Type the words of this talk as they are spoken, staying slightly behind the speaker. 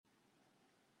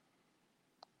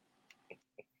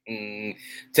Mm,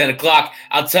 10 o'clock.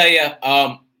 I'll tell you,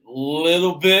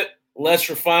 little bit less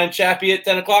refined, Chappie, at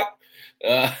 10 o'clock.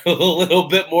 A little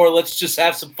bit more. Let's just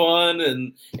have some fun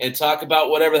and talk about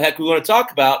whatever the heck we want to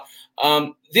talk about.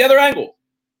 The other angle,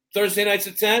 Thursday nights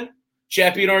at 10,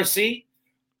 Chappie and RC.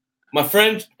 My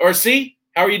friend RC,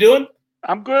 how are you doing?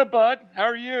 I'm good, bud. How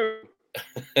are you?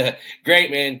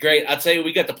 Great, man. Great. I'll tell you,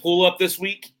 we got the pool up this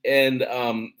week, and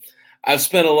I've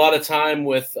spent a lot of time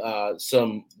with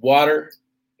some water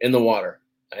in the water,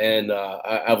 and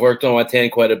I've worked on my tan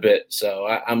quite a bit. So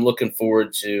I'm looking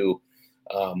forward to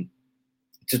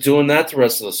doing that the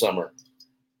rest of the summer.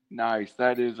 Nice.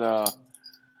 That is,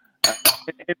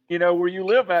 where you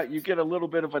live at, you get a little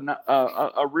bit of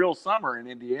a real summer in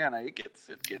Indiana.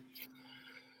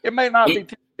 It may not be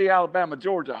Tennessee, Alabama,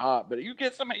 Georgia hot, but you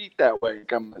get some heat that way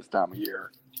coming this time of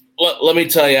year. Let me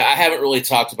tell you, I haven't really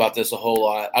talked about this a whole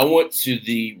lot. I went to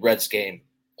the Reds game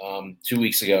 2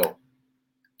 weeks ago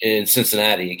in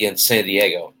Cincinnati against San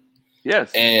Diego.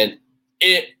 Yes. And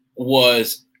it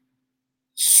was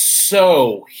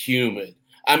so humid.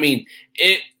 I mean,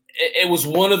 it was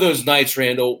one of those nights,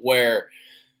 Randall, where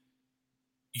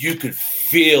you could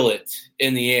feel it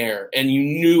in the air and you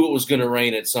knew it was going to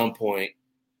rain at some point.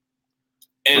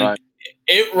 And right.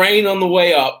 It rained on the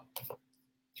way up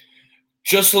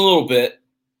just a little bit,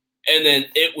 and then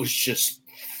it was just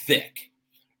thick.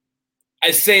 I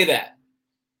say that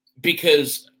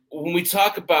because when we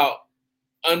talk about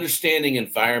understanding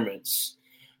environments,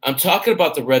 I'm talking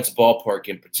about the Reds ballpark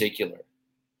in particular.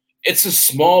 It's a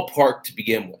small park to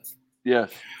begin with.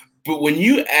 Yes. But when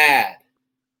you add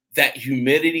that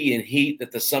humidity and heat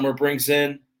that the summer brings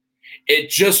in, it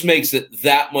just makes it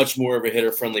that much more of a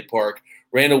hitter-friendly park.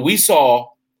 Randall, we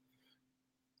saw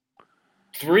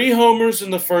 3 homers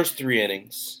in the first 3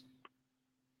 innings,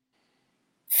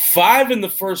 5 in the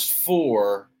first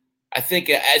 4. I think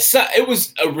it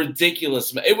was a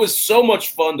ridiculous. It was so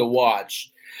much fun to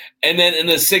watch. And then in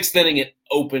the 6th inning, it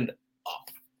opened up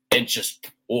and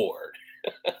just poured.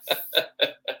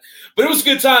 But it was a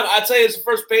good time. I'd say it's the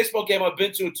first baseball game I've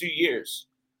been to in 2 years.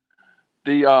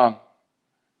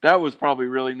 That was probably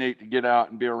really neat to get out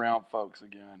and be around folks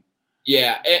again.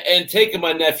 Yeah, and taking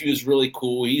my nephew is really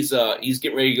cool. He's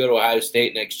getting ready to go to Ohio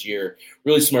State next year.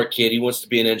 Really smart kid. He wants to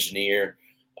be an engineer.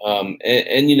 And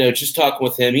just talking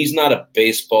with him, he's not a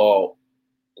baseball.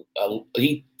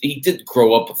 He didn't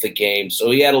grow up with the game,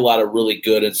 so he had a lot of really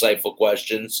good, insightful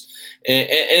questions. And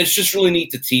it's just really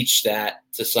neat to teach that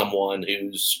to someone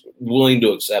who's willing to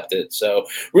accept it. So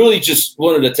really just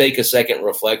wanted to take a second and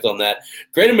reflect on that.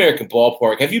 Great American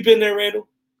Ballpark. Have you been there, Randall?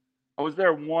 I was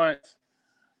there once.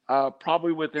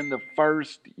 Probably within the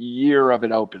first year of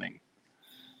it opening.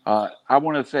 I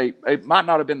want to say it might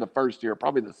not have been the first year,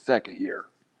 probably the second year.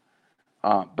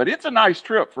 But it's a nice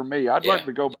trip for me. I'd like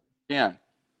to go back again.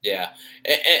 Yeah.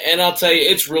 And I'll tell you,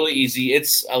 it's really easy.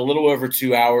 It's a little over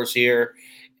 2 hours here.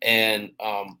 And,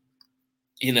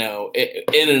 in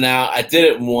and out. I did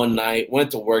it in one night,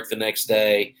 went to work the next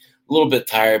day. A little bit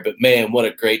tired, but man, what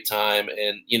a great time.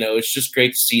 And, it's just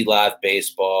great to see live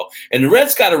baseball. And the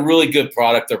Reds got a really good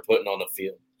product they're putting on the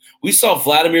field. We saw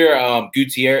Vladimir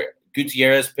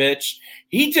Gutierrez pitch.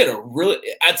 He did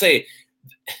I'd say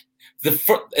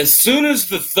as soon as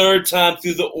the 3rd time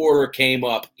through the order came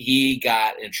up, he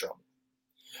got in trouble.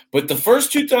 But the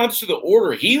first 2 times through the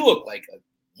order, he looked like a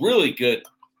really good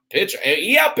pitcher.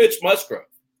 He outpitched Musgrove.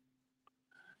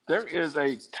 There is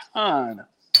a ton.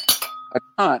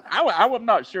 I'm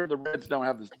not sure the Reds don't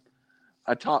have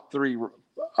a top 3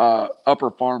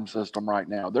 upper farm system right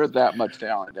now. They're that much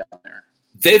talent down there.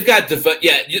 They've got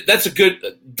that's a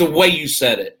good. The way you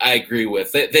said it, I agree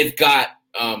with. They've got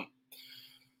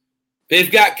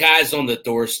guys on the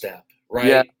doorstep, right?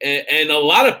 Yeah. And a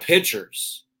lot of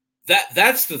pitchers.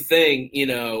 That's the thing,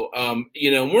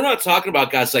 we're not talking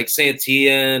about guys like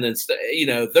Santillan and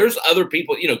there's other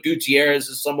people. Gutierrez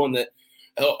is someone that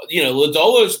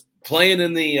Lodolo's playing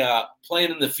in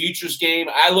the futures game.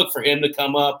 I look for him to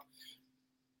come up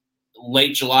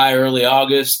late July, early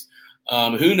August.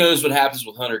 Who knows what happens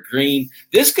with Hunter Green?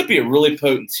 This could be a really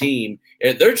potent team.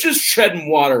 They're just treading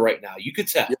water right now. You could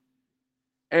tell.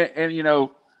 Yeah. And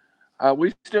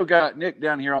we still got Nick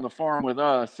down here on the farm with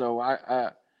us. So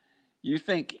you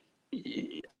think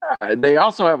they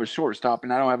also have a shortstop,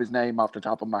 and I don't have his name off the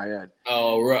top of my head.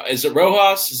 Oh, is it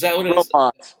Rojas? Is that what it is?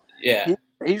 Rojas. Yeah.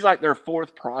 He's like their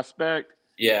 4th prospect.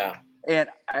 Yeah. And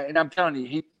I'm telling you,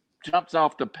 he jumps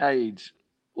off the page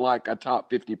like a top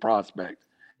 50 prospect.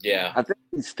 Yeah. I think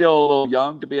he's still a little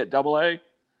young to be at AA,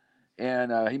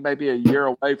 and he may be a year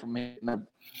away from hitting the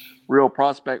real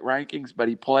prospect rankings, but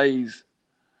he plays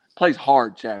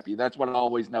hard, Chappie. That's what I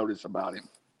always notice about him.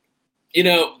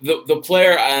 The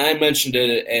player I mentioned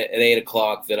it at 8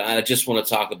 o'clock that I just want to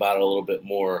talk about it a little bit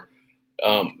more.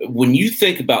 When you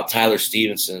think about Tyler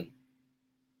Stevenson,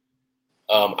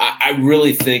 I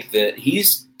really think that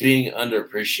he's being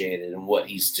underappreciated in what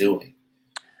he's doing.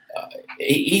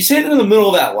 He's hitting in the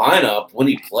middle of that lineup when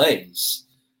he plays.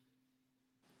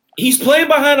 He's playing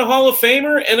behind a Hall of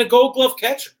Famer and a Gold Glove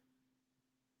catcher.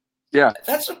 Yeah,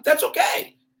 that's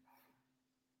okay.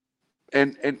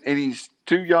 And he's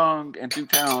too young and too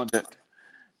talented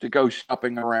to go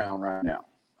shopping around right now.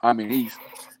 I mean,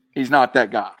 he's not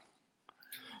that guy.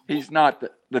 He's not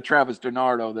the Travis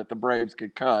DiNardo that the Braves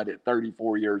could cut at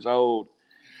 34 years old,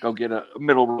 go get a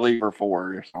middle reliever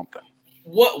for or something.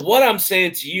 What I'm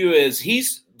saying to you is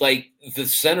he's like the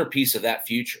centerpiece of that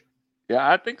future. Yeah,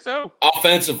 I think so.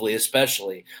 Offensively,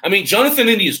 especially. I mean, Jonathan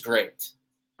India is great.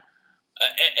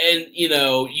 And,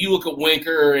 you look at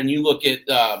Winker and you look at,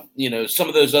 some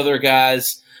of those other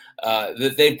guys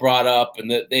that they've brought up and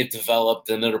that they've developed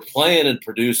and that are playing and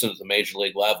producing at the major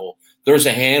league level. There's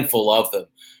a handful of them.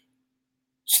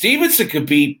 Stevenson could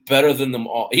be better than them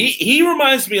all. He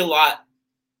reminds me a lot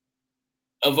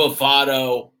of a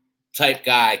Votto type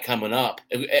guy coming up,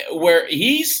 where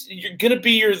he's going to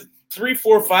be your 3,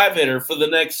 4, 5 hitter for the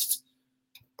next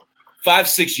 5,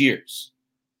 6 years.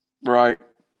 Right.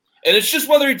 And it's just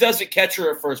whether he does it catcher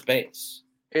or first base.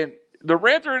 And the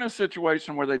Reds are in a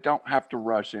situation where they don't have to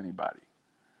rush anybody.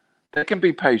 They can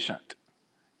be patient.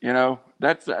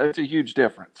 That's a huge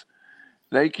difference.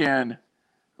 They can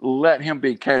let him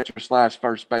be catcher /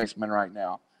 first baseman right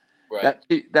now. Right.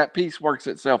 That piece works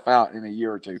itself out in a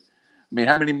year or two. I mean,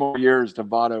 how many more years does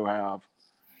Votto have?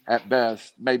 At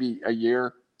best, maybe a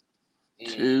year,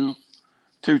 two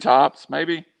tops,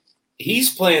 maybe.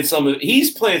 He's playing some of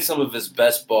his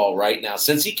best ball right now.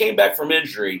 Since he came back from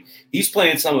injury, he's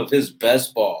playing some of his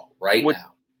best ball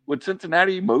now. Would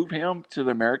Cincinnati move him to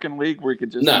the American League where he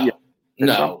could just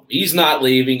No, he's not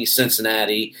leaving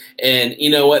Cincinnati. And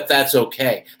you know what? That's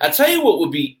okay. I'll tell you what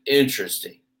would be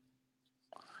interesting.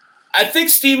 I think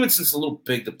Stevenson's a little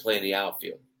big to play in the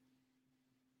outfield.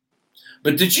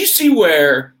 But did you see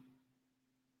where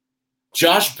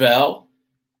Josh Bell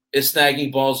is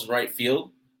snagging balls in right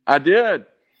field? I did.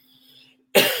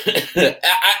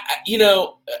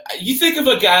 You think of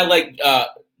a guy like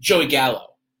Joey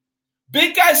Gallo.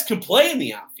 Big guys can play in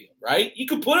the outfield, right? You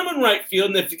can put them in right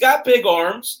field, and if you got big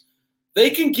arms,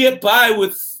 they can get by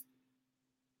with,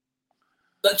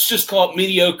 let's just call it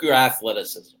mediocre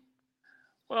athleticism.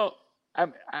 Well,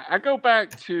 I go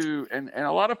back to, and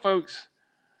a lot of folks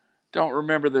don't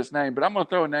remember this name, but I'm going to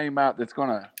throw a name out that's going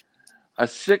to, a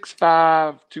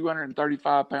 6'5",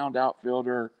 235-pound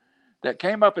outfielder that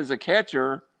came up as a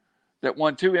catcher that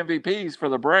won 2 MVPs for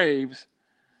the Braves,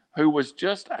 who was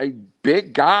just a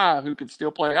big guy who could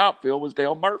still play outfield, was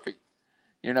Dale Murphy.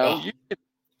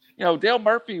 Dale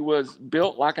Murphy was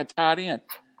built like a tight end.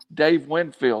 Dave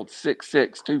Winfield,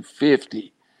 6'6",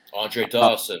 250.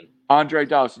 Andre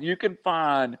Dawson. You can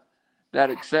find that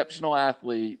exceptional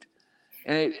athlete.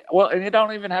 And it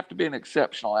don't even have to be an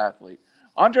exceptional athlete.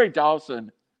 Andre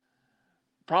Dawson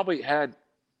probably had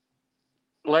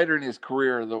later in his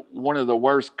career one of the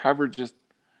worst coverages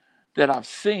that I've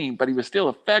seen, but he was still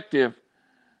effective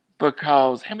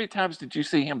because how many times did you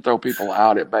see him throw people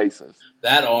out at bases?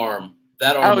 That arm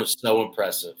was so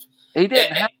impressive. He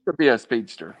didn't have to be a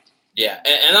speedster. Yeah,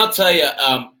 and I'll tell you,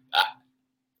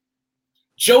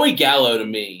 Joey Gallo to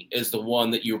me is the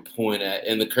one that you point at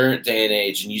in the current day and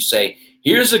age, and you say,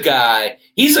 here's a guy,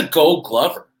 he's a Gold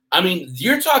Glover. I mean,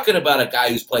 you're talking about a guy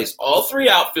who's plays all 3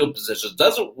 outfield positions,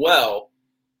 does it well,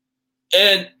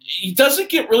 and he doesn't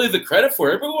get really the credit for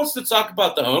it. Everyone wants to talk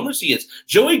about the homers he hits.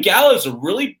 Joey Gallo is a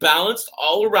really balanced,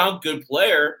 all-around good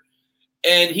player,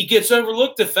 and he gets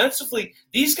overlooked defensively.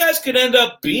 These guys could end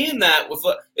up being that.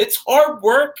 It's hard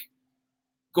work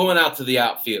going out to the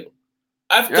outfield.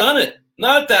 I've done it.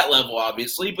 Not at that level,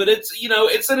 obviously, but it's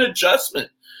an adjustment.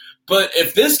 But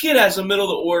if this kid has a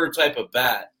middle-of-the-order type of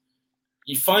bat,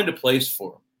 you find a place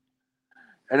for him.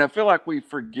 And I feel like we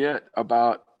forget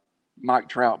about Mike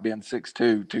Trout being 6'2",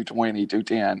 220,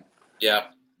 210. Yeah.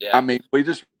 I mean, we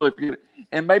just really forget it.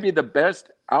 And maybe the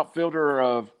best outfielder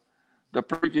of the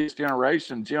previous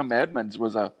generation, Jim Edmonds,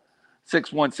 was a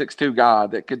 6'1", 6'2" guy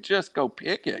that could just go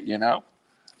pick it,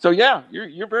 So, yeah,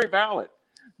 you're very valid.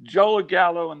 Joey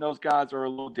Gallo and those guys are a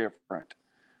little different.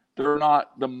 They're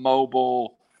not the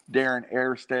mobile Darren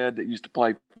Erstad that used to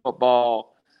play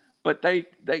football, but they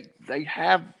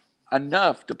have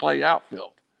enough to play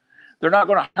outfield. They're not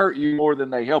going to hurt you more than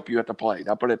they help you at the plate.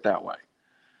 I'll put it that way.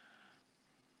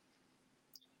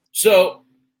 So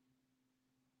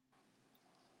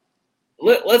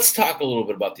let's talk a little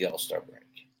bit about the All-Star break.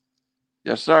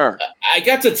 Yes, sir. I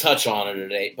got to touch on it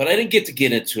today, but I didn't get to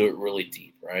get into it really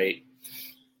deep, right?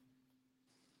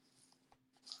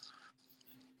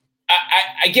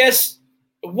 I guess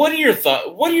what are your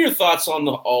thoughts on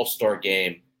the All-Star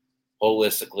game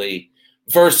holistically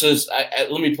versus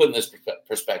let me put in this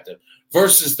perspective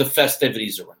versus the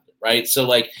festivities around it, right? So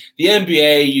like the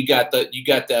NBA, you got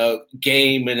the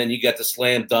game and then you got the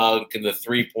slam dunk and the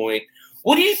 3-point.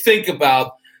 What do you think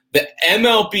about the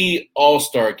MLB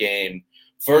All-Star game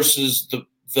versus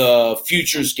the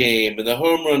Futures game and the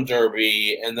Home Run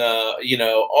Derby and the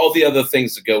all the other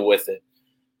things that go with it?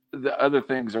 The other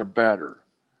things are better.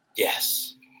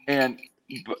 Yes. And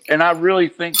I really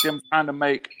think them trying to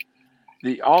make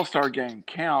the All-Star game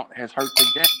count has hurt the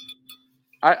game.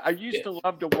 I used to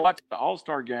love to watch the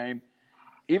All-Star game,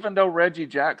 even though Reggie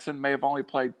Jackson may have only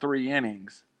played 3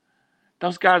 innings.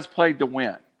 Those guys played to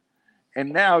win.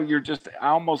 And now I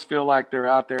almost feel like they're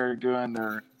out there doing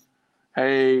their,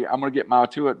 hey, I'm going to get my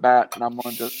 2 at bats and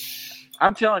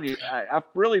I'm telling you, I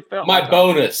really felt my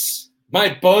bonus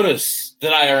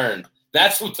that I earned.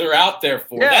 That's what they're out there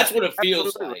for. Yeah, that's what it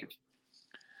feels like.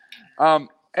 And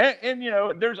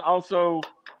there's also,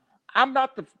 I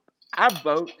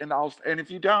vote in the All-Star, and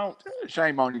if you don't,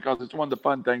 shame on you because it's one of the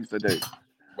fun things to do.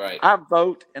 Right. I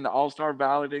vote in the All-Star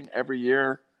balloting every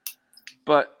year,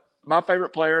 but my favorite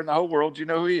player in the whole world, you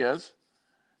know who he is,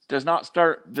 does not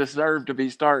deserve to be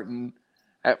starting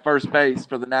at first base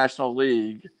for the National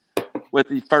League with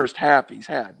the first half he's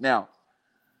had. Now,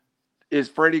 is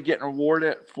Freddie getting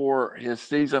rewarded for his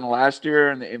season last year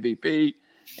and the MVP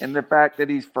and the fact that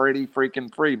he's Freddie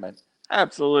freaking Freeman?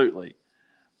 Absolutely.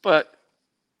 But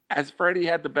has Freddie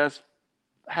had the best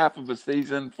half of a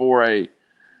season for a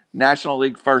National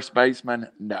League first baseman?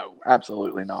 No,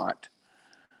 absolutely not.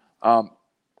 I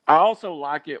also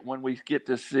like it when we get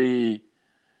to see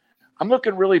 – I'm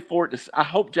looking really forward to – I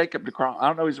hope Jacob deGrom – I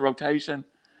don't know his rotation,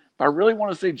 but I really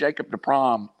want to see Jacob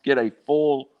deGrom get a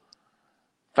full –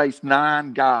 face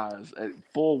 9 guys at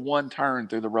full 1 turn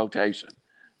through the rotation.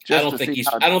 I don't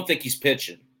think he's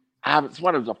pitching. That's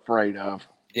what I was afraid of.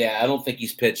 Yeah, I don't think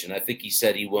he's pitching. I think he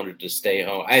said he wanted to stay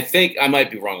home. I think I might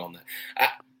be wrong on that.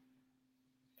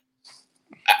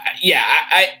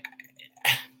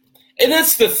 And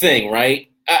that's the thing,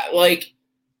 right? Like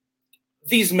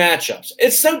these matchups,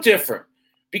 it's so different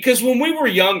because when we were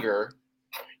younger,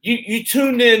 you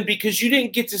tuned in because you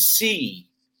didn't get to see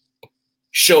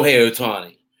Shohei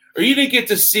Ohtani. Or you didn't get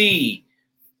to see,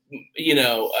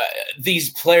 these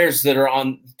players that are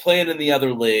playing in the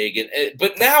other league.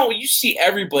 But now you see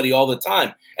everybody all the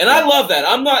time. And I love that.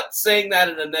 I'm not saying that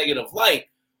in a negative light.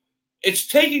 It's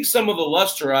taking some of the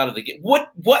luster out of the game.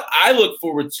 What I look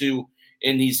forward to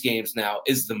in these games now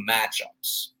is the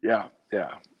matchups. Yeah,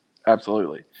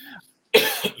 absolutely.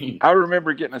 I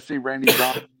remember getting to see Randy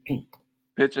Johnson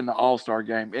pitch in the All-Star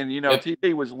game. And,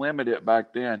 TV was limited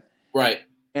back then. Right.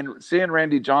 And seeing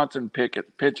Randy Johnson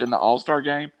pitch in the All-Star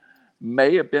game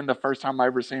may have been the first time I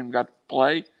ever seen him got to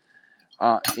play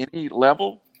any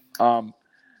level.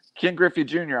 Ken Griffey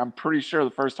Jr., I'm pretty sure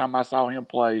the first time I saw him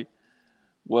play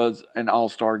was an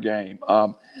All-Star game.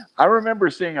 I remember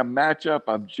seeing a matchup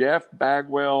of Jeff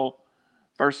Bagwell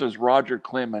versus Roger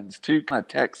Clemens, 2 kind of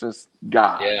Texas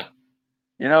guys.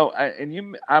 Yeah.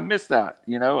 I miss that.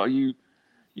 You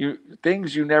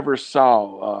things you never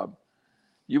saw.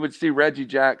 You would see Reggie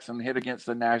Jackson hit against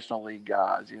the National League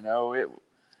guys.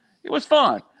 It was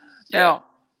fun. Yeah. Now,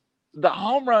 the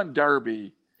Home Run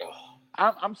Derby,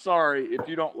 I'm sorry if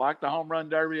you don't like the Home Run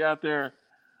Derby out there.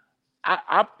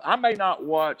 I may not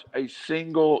watch a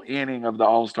single inning of the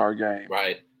All-Star game.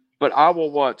 Right. But I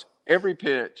will watch every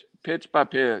pitch by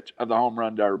pitch of the Home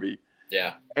Run Derby.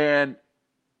 Yeah. And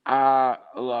I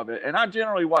love it. And I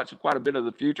generally watch quite a bit of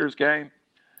the Futures game.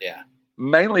 Yeah.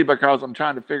 Mainly because I'm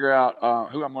trying to figure out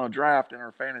who I'm going to draft in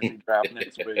our fantasy draft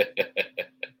next week.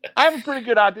 I have a pretty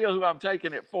good idea who I'm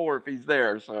taking it for if he's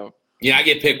there. So yeah, I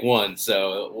get pick 1.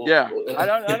 So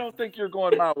I don't think you're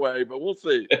going my way, but we'll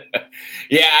see.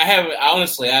 Yeah, I haven't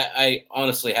honestly. I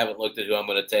honestly haven't looked at who I'm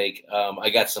going to take. I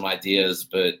got some ideas,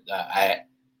 but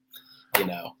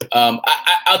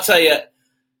I'll tell you.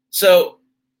 So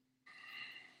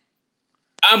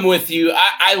I'm with you.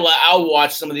 I'll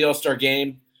watch some of the All-Star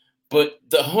game. But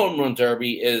the Home Run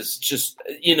Derby is just,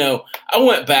 I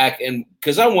went back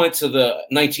because I went to the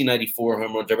 1994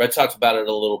 Home Run Derby. I talked about it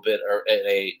a little bit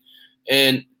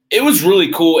and it was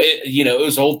really cool. It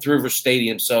was Old River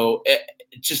Stadium, so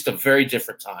just a very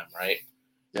different time, right?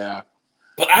 Yeah.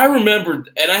 But I remembered,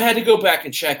 and I had to go back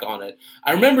and check on it.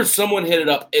 I remember someone hit it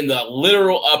up in the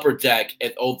literal upper deck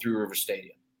at Old River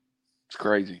Stadium. It's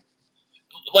crazy.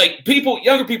 like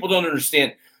younger people don't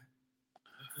understand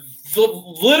the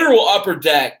literal upper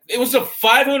deck. It was a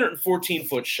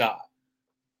 514-foot shot,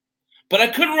 but I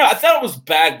couldn't. I thought it was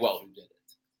Bagwell who did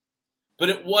it, but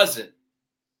it wasn't.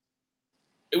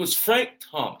 It was Frank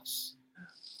Thomas.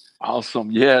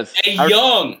 Awesome. Yes. A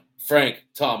young Frank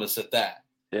Thomas at that.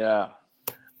 Yeah.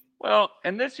 Well,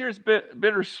 and this year's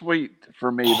bittersweet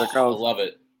for me because I love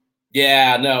it.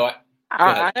 Yeah, no.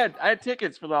 I had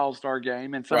tickets for the All-Star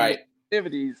game and some of the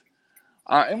activities.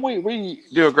 And we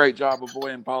do a great job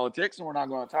avoiding politics, and we're not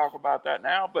going to talk about that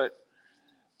now. But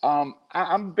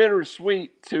I'm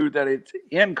bittersweet, too, that it's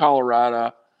in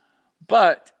Colorado.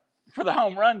 But for the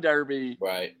Home Run Derby,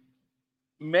 right,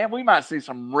 man, we might see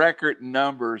some record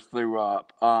numbers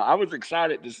throughout. I was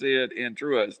excited to see it in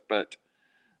Truist, but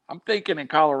I'm thinking in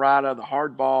Colorado, the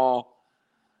hard ball,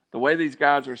 the way these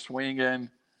guys are swinging,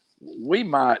 we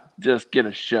might just get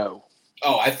a show.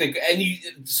 Oh, I think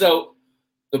 – so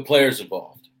the players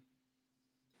involved.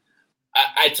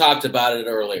 I talked about it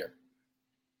earlier.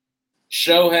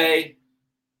 Shohei,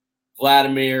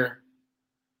 Vladimir,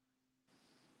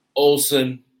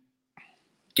 Olson,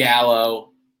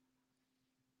 Gallo.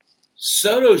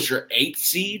 Soto's your 8th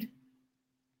seed.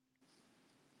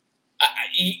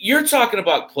 You're talking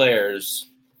about players.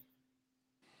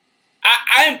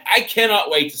 I cannot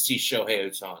wait to see Shohei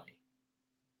Ohtani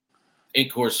in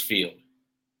Coors Field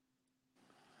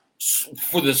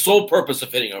for the sole purpose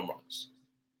of hitting home runs.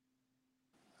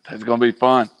 It's going to be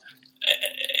fun.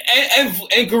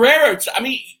 And Guerrero, I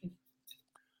mean,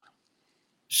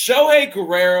 Shohei,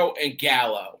 Guerrero, and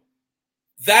Gallo,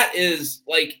 that is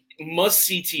like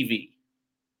must-see TV.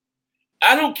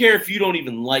 I don't care if you don't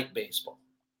even like baseball.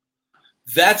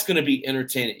 That's going to be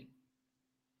entertaining.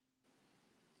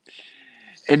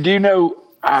 And do you know,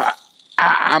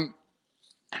 I'm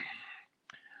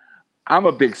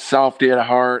a big softy at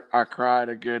heart. I cry at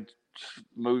a good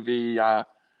movie. I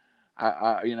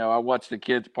watch the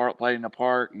kids play in the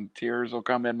park, and tears will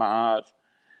come in my eyes.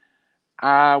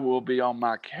 I will be on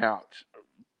my couch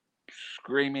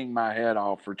screaming my head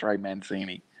off for Trey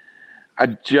Mancini. I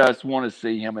just want to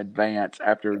see him advance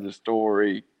after the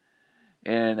story.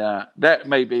 And that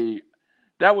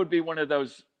would be one of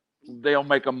those, they'll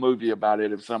make a movie about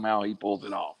it if somehow he pulls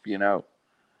it off, you know.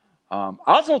 I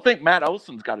also think Matt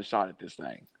Olson's got a shot at this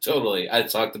thing. Totally. I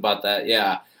talked about that,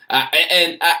 yeah.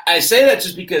 I say that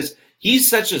just because he's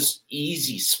such an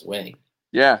easy swing.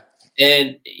 Yeah.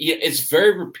 And it's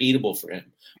very repeatable for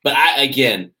him. But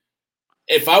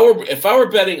if I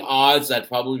were betting odds, I'd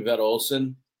probably bet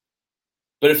Olson.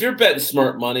 But if you're betting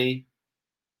smart money,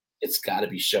 it's got to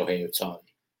be Shohei Ohtani.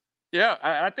 Yeah,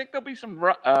 I think there'll be some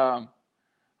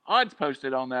odds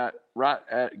posted on that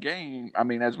game. I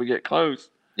mean, as we get close.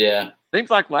 Yeah.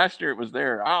 Seems like last year it was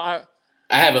there. I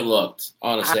haven't looked.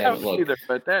 Honestly, I haven't looked. Either,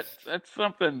 but that's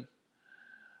something.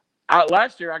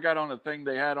 Last year I got on a thing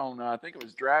they had on, I think it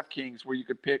was DraftKings, where you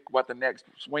could pick what the next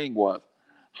swing was,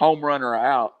 home run or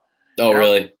out. Oh,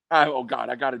 really? Oh, God,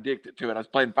 I got addicted to it. I was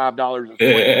playing $5 a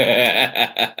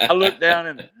swing. I looked down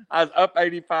and I was up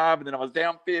 85, and then I was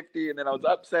down 50, and then I was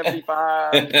up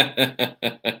 75.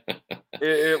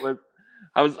 It was.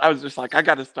 I was just like, I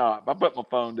got to stop. I put my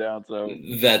phone down. So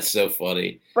that's so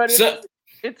funny. But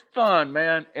it's fun,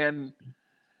 man. And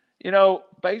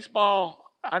baseball.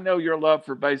 I know your love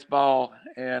for baseball,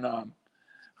 and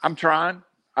I'm trying.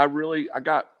 I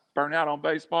got burnt out on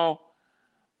baseball,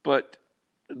 but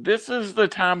this is the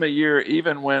time of year,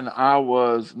 even when I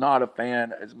was not a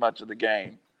fan as much of the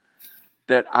game,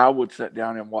 that I would sit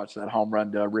down and watch that home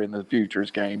run derby in the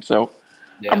Futures game. So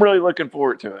yeah. I'm really looking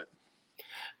forward to it.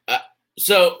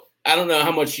 So I don't know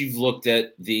how much you've looked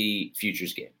at the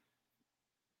Futures game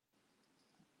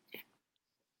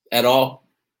at all.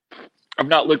 I've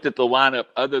not looked at the lineup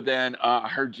other than I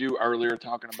heard you earlier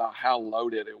talking about how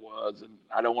loaded it was, and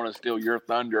I don't want to steal your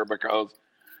thunder because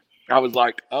I was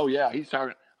like, "Oh yeah, he's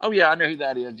talking. Oh yeah, I know who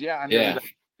that is. Yeah, I know.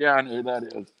 I know who that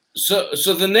is."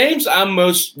 So the names I'm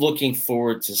most looking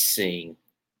forward to seeing,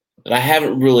 that I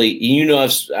haven't really,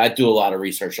 I do a lot of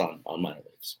research on minor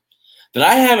leagues, that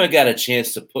I haven't got a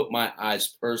chance to put my eyes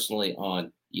personally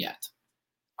on yet.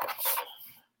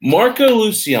 Marco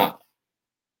Luciano.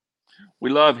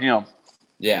 We love him.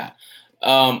 Yeah.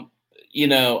 I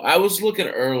was looking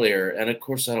earlier, and of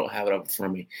course I don't have it up in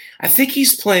front of me. I think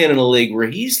he's playing in a league where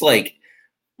he's like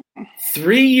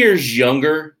 3 years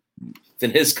younger than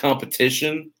his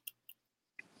competition.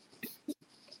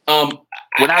 When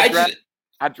I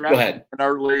drafted him in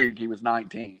our league, he was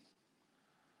 19.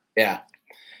 Yeah.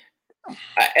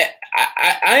 I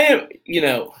am,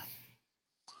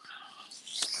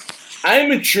 I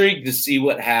am intrigued to see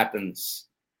what happens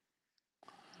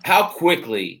how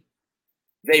quickly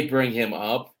they bring him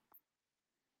up.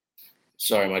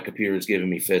 Sorry, my computer is giving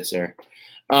me fits there.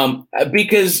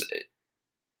 Because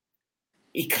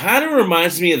he kind of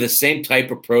reminds me of the same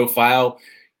type of profile,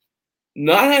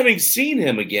 not having seen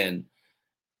him again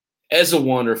as a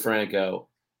Wander Franco,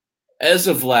 as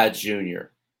a Vlad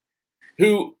Jr.,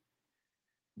 who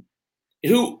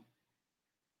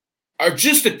are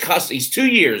just accustomed. He's 2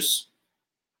 years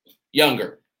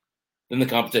younger than the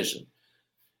competition,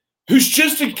 who's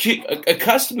just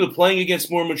accustomed to playing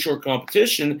against more mature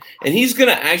competition, and he's going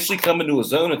to actually come into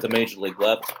his own at the major league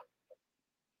level.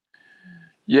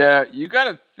 Yeah, you got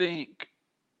to think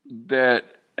that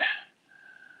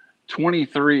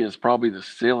 23 is probably the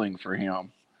ceiling for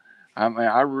him. I mean,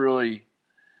 I really,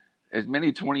 as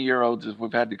many 20-year-olds as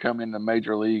we've had to come into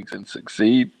major leagues and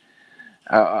succeed,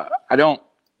 I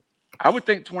would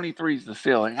think 23 is the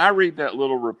ceiling. I read that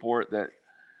little report that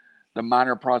the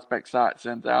minor prospect site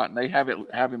sends out, and they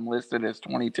have him listed as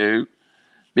 22,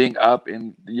 being up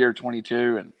in the year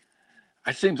 22, and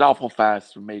it seems awful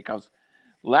fast for me because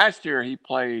last year he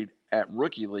played at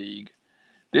rookie league.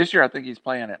 This year I think he's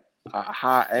playing at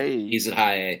high A. He's at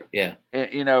high A, yeah.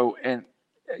 And, and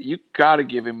you got to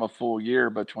give him a full year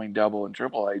between double and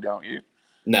triple A, don't you?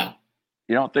 No.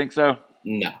 You don't think so?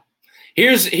 No.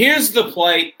 Here's the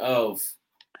plight of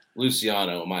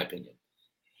Luciano, in my opinion.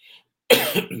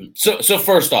 So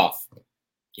first off,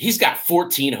 he's got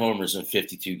 14 homers in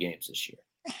 52 games this year.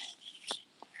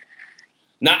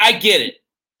 Now I get it.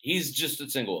 He's just a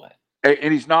single A.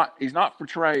 And he's not for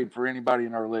trade for anybody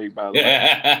in our league, by the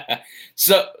way.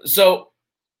 So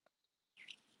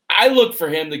I look for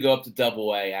him to go up to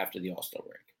double A after the All-Star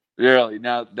break. Really?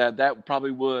 Now that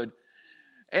probably would.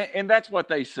 And that's what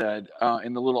they said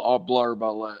in the little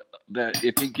blurb that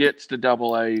if he gets to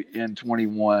double A in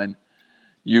 21,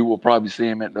 you will probably see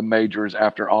him at the majors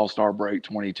after All-Star break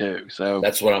 22. So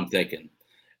that's what I'm thinking.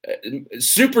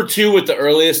 Super 2 at the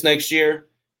earliest next year.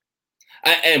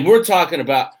 And we're talking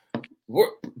about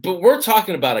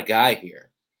a guy here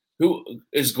who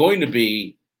is going to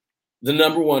be the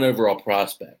number 1 overall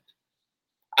prospect.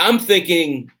 I'm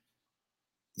thinking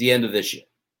the end of this year.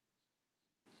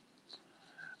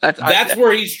 That's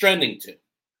where he's trending to.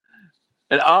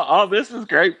 And all this is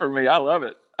great for me. I love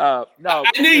it. No,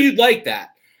 I knew you'd like that.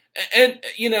 And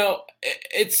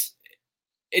it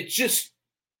just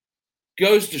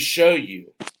goes to show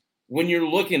you when you're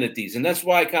looking at these, and that's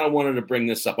why I kind of wanted to bring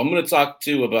this up. I'm going to talk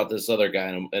too about this other guy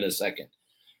in a second.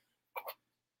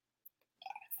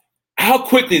 How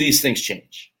quickly these things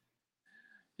change.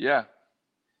 Yeah.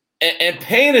 And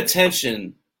paying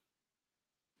attention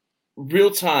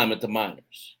real time at the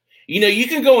minors. You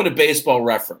can go into Baseball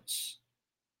Reference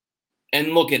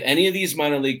and look at any of these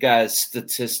minor league guys'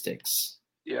 statistics.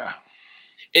 Yeah.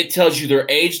 It tells you their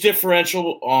age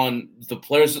differential on the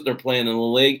players that they're playing in the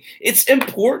league. It's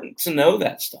important to know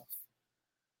that stuff.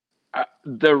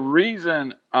 The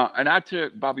reason, and I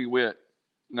took Bobby Witt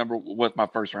was my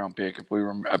first round pick,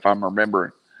 if I'm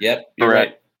remembering. Yep, you're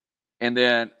right. And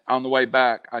then on the way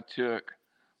back, I took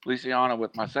Luciano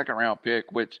with my second round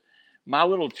pick, which my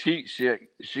little cheat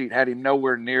sheet had him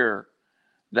nowhere near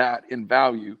that in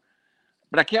value.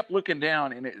 But I kept looking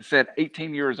down, and it said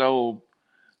 18 years old,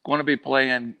 going to be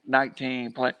playing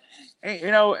 19,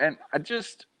 and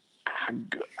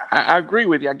I agree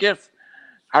with you. I guess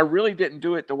I really didn't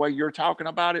do it the way you're talking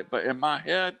about it, but in my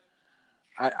head,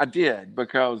 I did,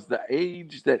 because the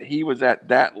age that he was at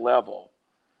that level,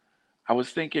 I was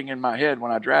thinking in my head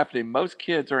when I drafted him, most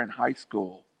kids are in high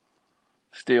school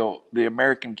still, the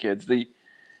American kids. The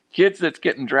kids that's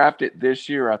getting drafted this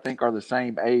year, I think, are the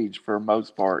same age for the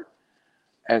most part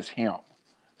as him.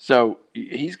 So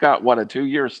he's got, a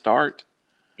 2-year start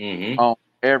on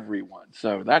everyone.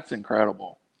 So that's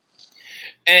incredible.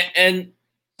 And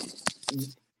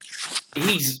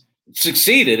he's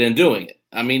succeeded in doing it.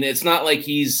 I mean, it's not like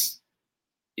he's,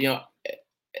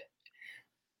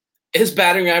 his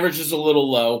batting average is a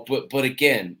little low, but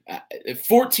again,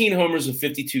 14 homers in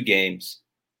 52 games,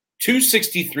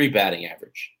 263 batting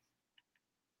average.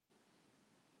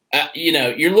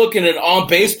 You're looking at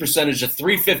on-base percentage of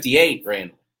 358,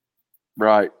 Randall.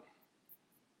 Right.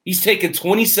 He's taken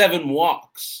 27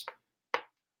 walks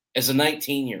as a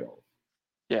 19-year-old.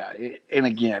 Yeah, and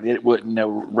again, it wasn't no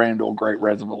Randall great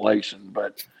revelation,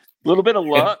 but a little bit of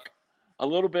luck, a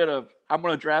little bit of, I'm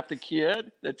going to draft a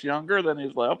kid that's younger than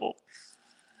his level.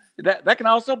 That can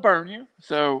also burn you.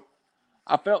 So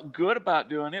I felt good about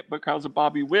doing it because of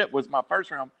Bobby Witt was my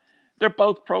first round. They're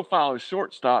both profile as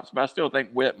shortstops, but I still think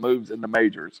Witt moves in the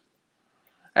majors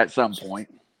at some point.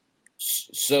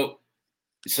 So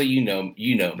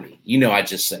me. I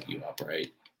just set you up,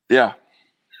 right? Yeah.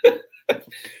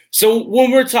 So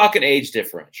when we're talking age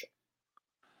differential,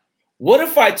 what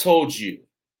if I told you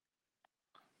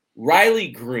Riley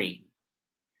Green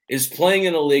is playing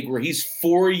in a league where he's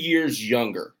 4 years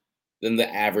younger than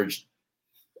the average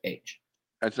age?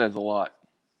 That says a lot.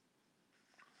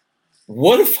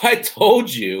 What if I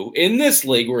told you in this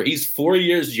league where he's 4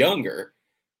 years younger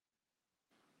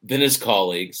than his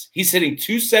colleagues, he's hitting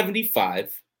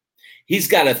 275, he's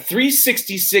got a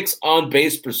 366 on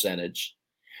base percentage,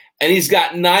 and he's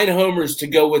got 9 homers to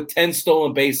go with 10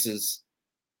 stolen bases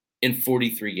in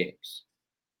 43 games.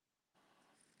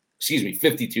 Excuse me,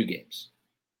 52 games.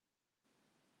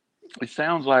 It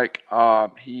sounds like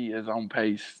he is on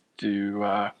pace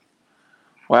to,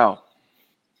 wow.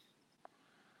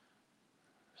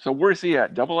 So where's he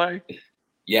at? Double A?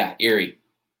 Yeah, Erie.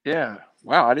 Yeah.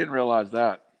 Wow, I didn't realize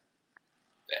that.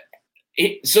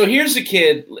 So here's a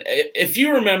kid. If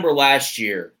you remember last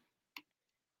year,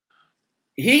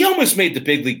 he almost made the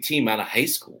big league team out of high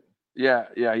school. Yeah,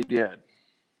 he did.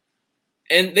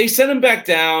 And they sent him back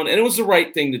down, and it was the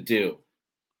right thing to do.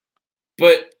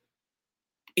 But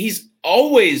he's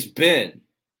always been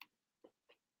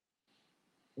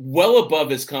well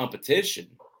above his competition.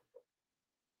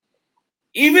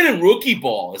 Even in rookie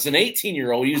ball, as an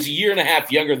 18-year-old, he was a year and a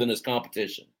half younger than his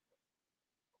competition.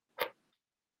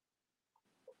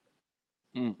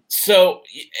 So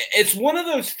it's one of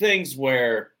those things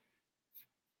where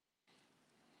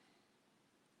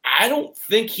I don't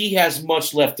think he has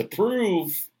much left to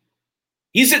prove.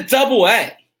 He's at Double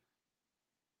A.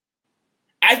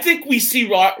 I think we see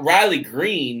Riley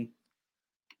Green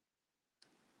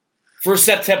for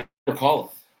September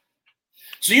call-up.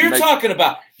 So you're talking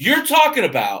about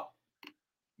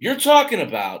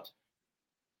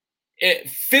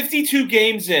 52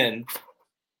 games in,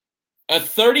 a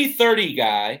 30-30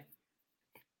 guy,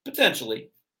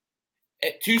 potentially,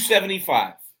 at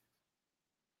 275.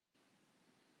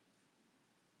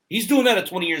 He's doing that at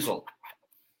 20 years old.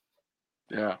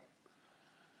 Yeah.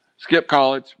 Skipped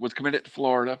college, was committed to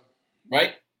Florida.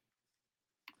 Right?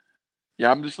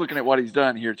 Yeah, I'm just looking at what he's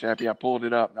done here, Chappie. I pulled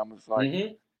it up, and I'm just like...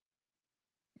 Mm-hmm.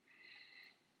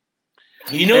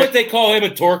 You know what they call him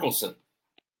at Torkelson?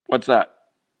 What's that?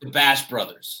 The Bash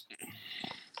Brothers.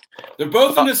 They're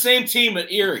both on the same team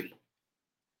at Erie.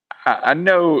 I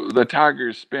know the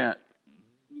Tigers spent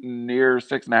near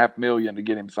 $6.5 million to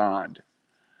get him signed,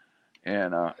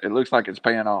 and it looks like it's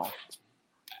paying off.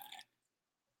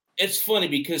 It's funny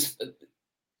because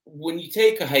when you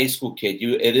take a high school kid,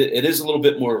 it is a little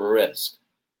bit more of a risk.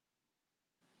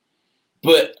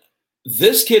 But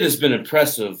this kid has been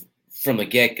impressive from the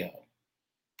get-go.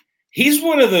 He's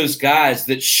one of those guys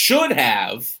that should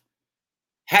have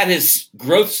had his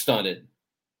growth stunted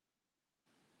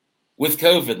with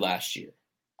COVID last year.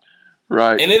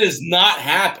 Right. And it has not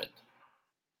happened.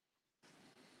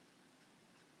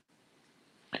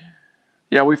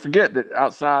 Yeah, we forget that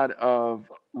outside of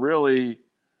really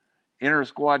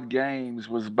inter-squad games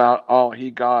was about all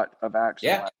he got of action.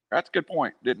 Yeah. That's a good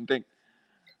point. Didn't think.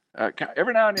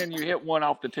 Every now and then you hit one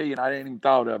off the tee, and I didn't even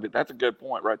thought of it. That's a good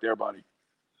point right there, buddy.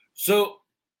 So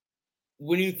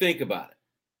when you think about it,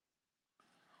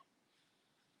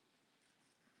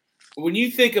 when you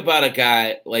think about a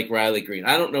guy like Riley Green,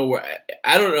 I don't know where.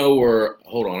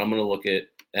 Hold on, I'm going to look at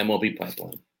MLB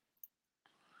Pipeline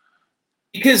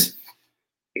because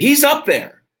he's up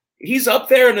there. He's up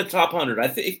there in the top 100. I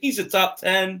think he's a top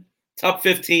 10, top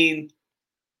 15.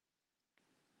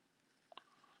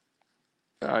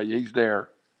 He's there.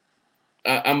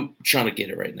 I'm trying to get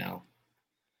it right now.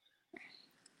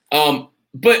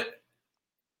 But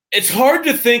it's hard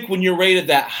to think when you're rated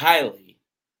that highly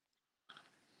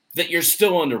that you're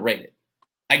still underrated.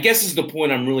 I guess is the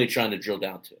point I'm really trying to drill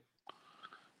down to.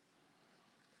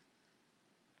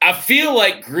 I feel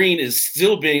like Green is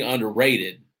still being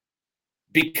underrated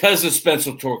because of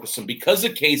Spencer Torkelson, because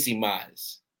of Casey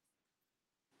Mize.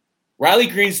 Riley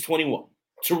Green's 21.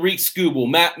 Tariq Skubal,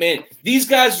 Matt Mann. These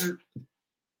guys are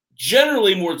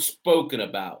generally more spoken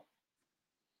about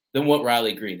than what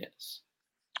Riley Green is.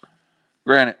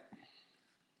 Granted.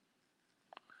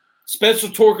 Spencer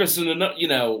Torkelson,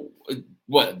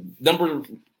 number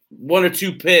 1 or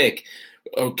 2 pick.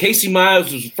 Casey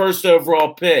Mize was the first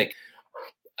overall pick.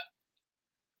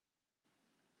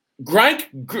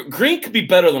 Green could be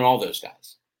better than all those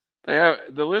guys.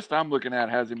 The list I'm looking at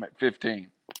has him at 15.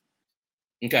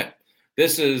 Okay.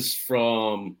 This is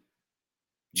from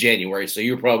January, so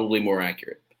you're probably more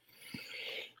accurate.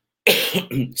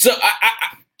 So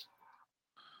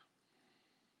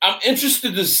I'm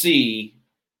interested to see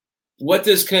what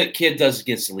this kid does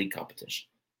against elite competition.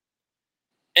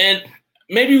 And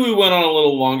maybe we went on a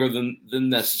little longer than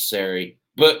necessary,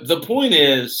 But the point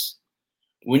is,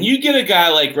 when you get a guy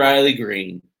like Riley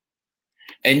Green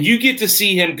and you get to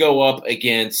see him go up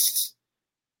against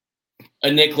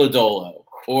a Nick Lodolo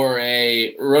or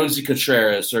a Rosie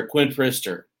Contreras or Quinn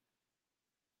Priester,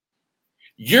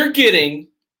 you're getting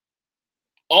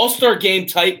all-star game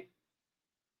type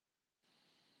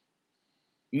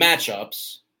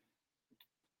matchups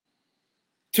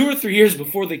 2 or 3 years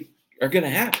before they are going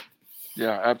to happen.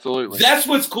 Yeah, absolutely. That's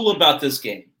what's cool about this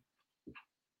game.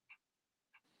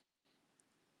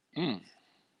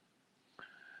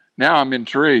 Now I'm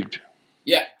intrigued.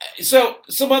 Yeah. So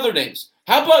some other names.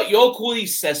 How about Yoeli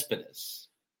Cespedes?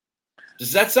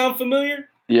 Does that sound familiar?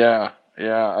 Yeah.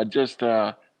 I just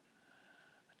read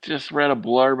a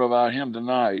blurb about him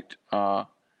tonight, and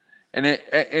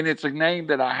it's a name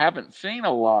that I haven't seen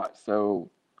a lot.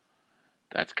 So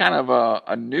that's kind of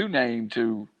a new name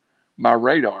to my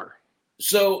radar.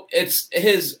 So it's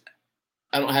his.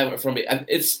 I don't have it from me.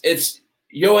 It's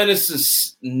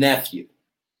Yoenis' nephew.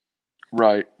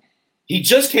 Right. He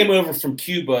just came over from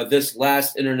Cuba this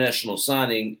last international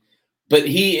signing, but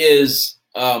he is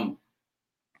a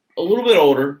little bit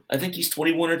older. I think he's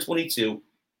 21 or 22.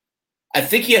 I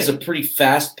think he has a pretty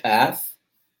fast path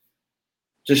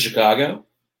to Chicago.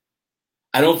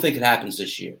 I don't think it happens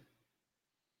this year.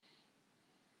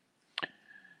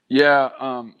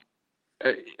 Yeah.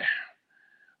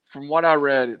 From what I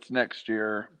read, it's next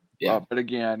year. Yeah. But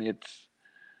again,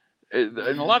 and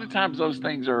a lot of times those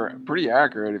things are pretty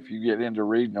accurate if you get into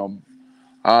reading them.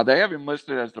 They have him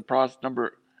listed as the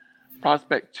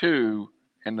prospect 2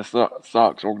 in the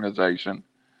Sox organization.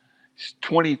 He's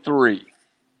 23.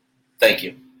 Thank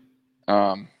you.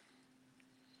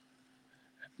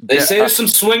 They say there's some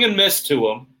swing and miss to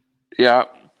him. Yeah.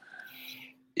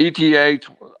 ETA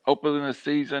opening the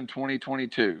season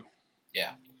 2022.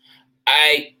 Yeah.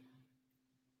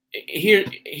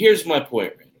 Here's my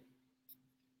point, Randy.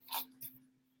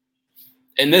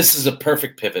 And this is a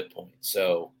perfect pivot point.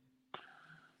 So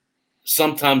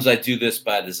sometimes I do this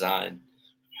by design.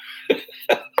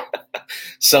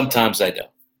 Sometimes I don't.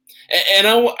 And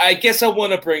I guess I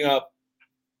want to bring up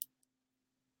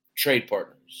trade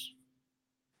partners.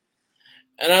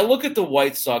 And I look at the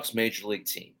White Sox Major League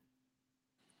team.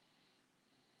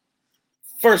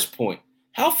 First point,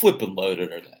 how flippin'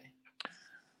 loaded are they?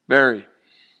 Very.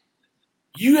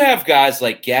 You have guys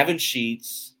like Gavin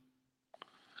Sheets,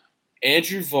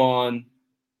 Andrew Vaughn,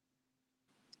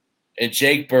 and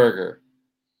Jake Berger,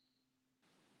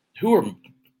 who are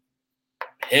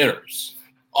hitters.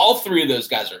 All three of those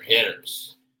guys are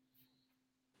hitters.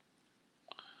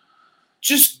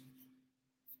 Just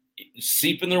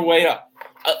seeping their way up.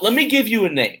 Let me give you a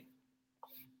name.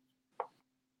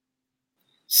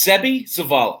 Seby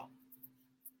Zavala.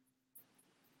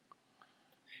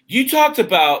 You talked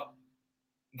about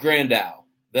Grandal,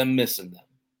 them missing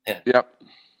him. Yep.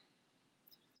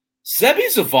 Seby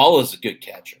Zavala is a good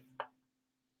catcher.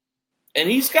 And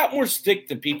he's got more stick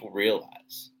than people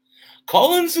realize.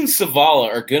 Collins and Zavala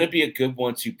are going to be a good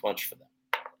 1-2 punch for them.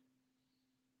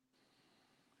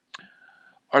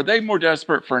 Are they more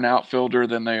desperate for an outfielder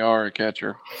than they are a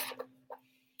catcher?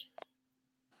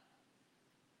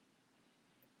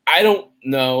 I don't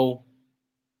know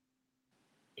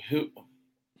who.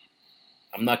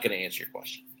 I'm not going to answer your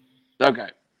question. Okay.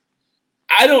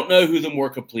 I don't know who the more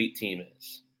complete team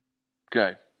is.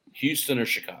 Okay. Houston or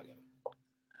Chicago.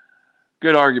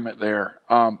 Good argument there.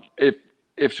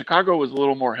 If Chicago was a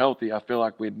little more healthy, I feel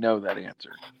like we'd know that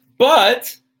answer.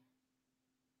 But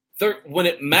when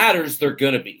it matters, they're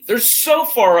going to be. They're so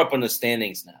far up in the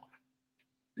standings now.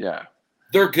 Yeah.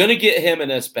 They're going to get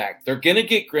Jimenez back. They're going to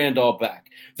get Grandal back.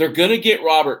 They're going to get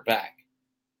Robert back.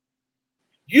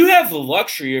 You have the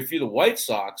luxury, if you're the White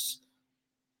Sox,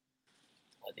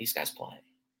 let these guys play.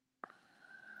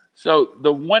 So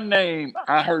the one name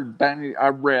I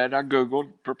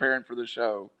Googled preparing for the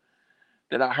show,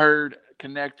 that I heard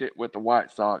connected with the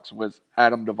White Sox was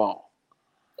Adam Duvall.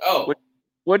 Oh. Which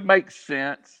would make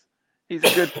sense. He's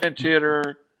a good pinch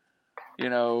hitter,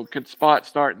 could spot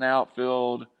start in the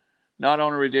outfield, not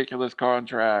on a ridiculous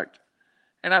contract.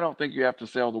 And I don't think you have to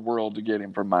sell the world to get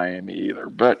him from Miami either.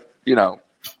 But,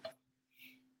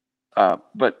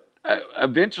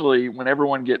 eventually when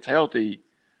everyone gets healthy,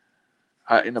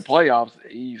 in the playoffs,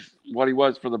 he's what he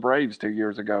was for the Braves 2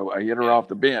 years ago, a hitter off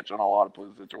the bench on a lot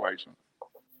of situations.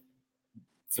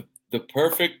 The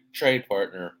perfect trade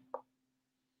partner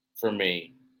for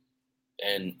me,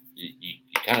 and you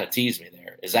kind of teased me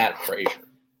there, is Adam Frazier.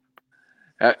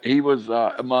 He was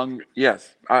among –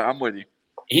 yes, I'm with you.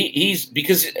 He's –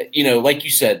 because, like you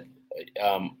said,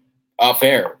 off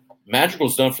air,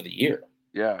 Madrigal's done for the year.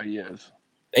 Yeah, he is.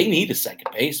 They need a second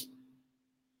baseman.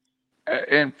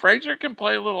 And Frazier can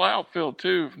play a little outfield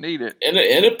too if needed. In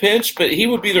a pinch, but he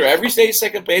would be their everyday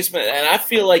second baseman, and I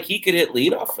feel like he could hit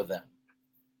leadoff for them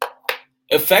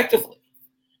effectively.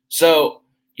 So,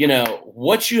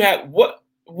 what do you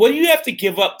have to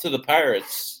give up to the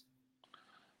Pirates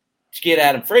to get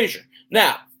Adam Frazier?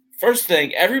 Now, first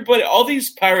thing, everybody, all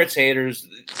these Pirates haters,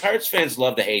 Pirates fans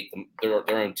love to hate their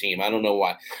own team. I don't know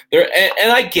why.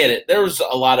 And I get it. There was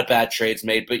a lot of bad trades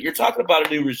made, but you're talking about a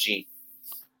new regime.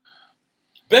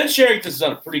 Ben Cherington's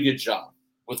done a pretty good job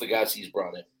with the guys he's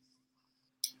brought in.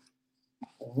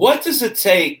 What does it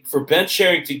take for Ben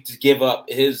Cherington to give up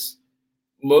his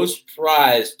most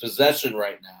prized possession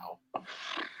right now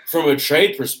from a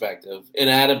trade perspective in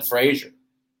Adam Frazier?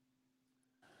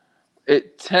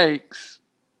 It takes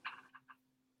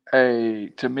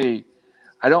to me,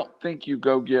 I don't think you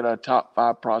go get a top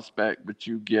 5 prospect, but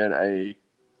you get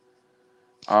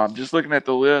just looking at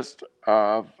the list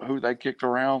of who they kicked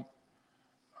around,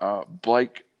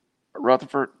 Blake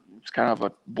Rutherford is kind of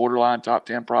a borderline top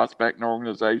 10 prospect in the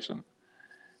organization.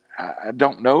 I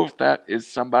don't know if that is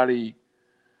somebody.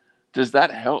 Does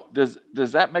that help? Does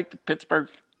that make the Pittsburgh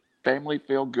family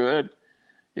feel good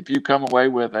if you come away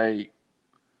with a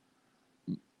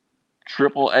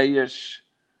triple A-ish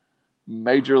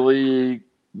major league,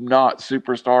 not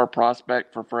superstar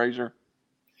prospect for Frazier?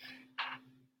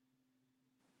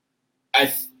 I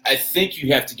think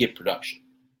you have to get production.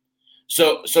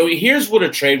 So here's what a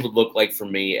trade would look like for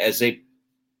me as a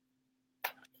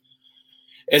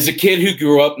kid who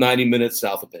grew up 90 minutes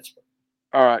south of Pittsburgh.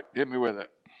 All right, hit me with it.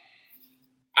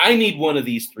 I need one of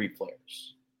these 3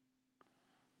 players.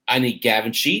 I need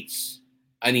Gavin Sheets,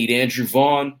 I need Andrew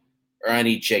Vaughn, or I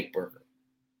need Jake Burger.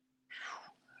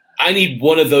 I need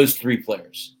one of those 3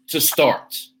 players to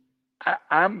start.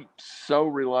 I'm so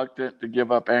reluctant to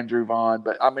give up Andrew Vaughn,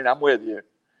 but, I'm with you.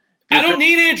 I don't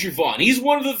need Andrew Vaughn. He's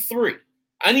one of the 3.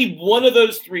 I need one of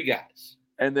those 3 guys.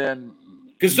 And then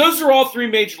 – because those are all 3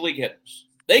 major league hitters.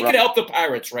 They could help the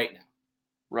Pirates right now.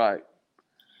 Right.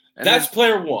 And that's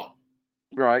player 1.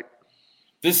 Right.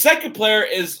 The second player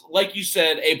is, like you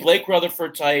said, a Blake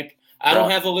Rutherford type. I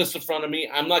don't have the list in front of me.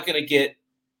 I'm not going to get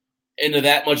into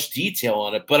that much detail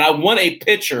on it. But I want a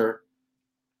pitcher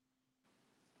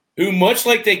who, much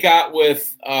like they got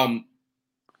with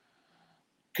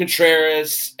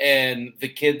Contreras and the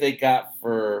kid they got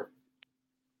for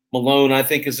Malone, I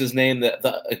think is his name,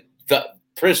 the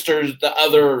Prister, the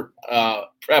other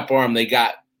prep arm they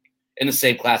got in the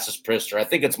same class as Prister. I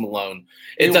think it's Malone.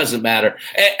 It doesn't matter.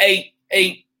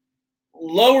 A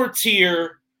lower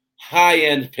tier, high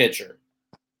end pitcher.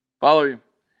 Follow you.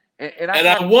 And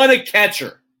I want a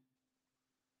catcher.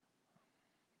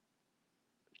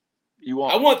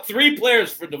 I want 3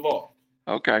 players for Duvall.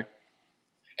 Okay.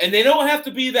 And they don't have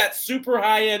to be that super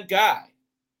high end guy.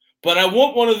 But I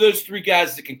want one of those 3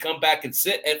 guys that can come back and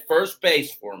sit at first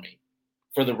base for me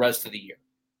for the rest of the year.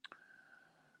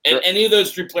 And any of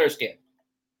those 3 players can.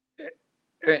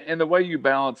 And the way you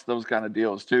balance those kind of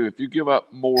deals, too, if you give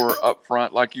up more up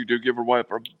front like you do give away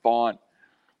for Vaughn,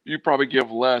 you probably give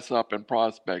less up in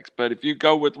prospects. But if you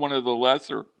go with one of the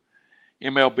lesser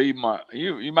MLB,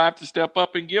 you might have to step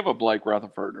up and give a Blake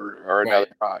Rutherford or another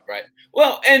guy. Right.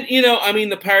 Well, and,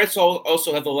 the Pirates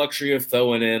also have the luxury of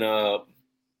throwing in a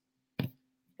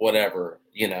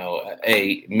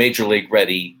major league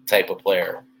ready type of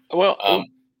player. Well,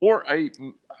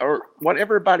 or what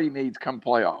everybody needs come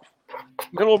playoff.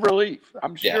 Middle relief.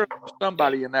 I'm sure there's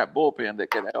somebody in that bullpen that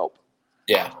can help.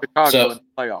 Yeah. Chicago in the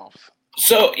playoffs.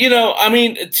 So,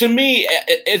 to me,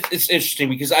 it's interesting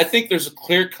because I think there's a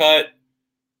clear-cut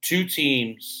 2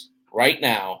 teams right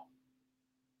now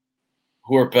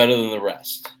who are better than the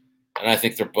rest. And I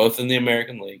think they're both in the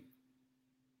American League.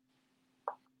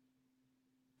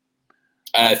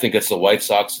 I think it's the White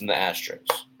Sox and the Astros.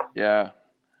 Yeah.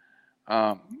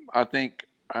 I think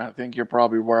you're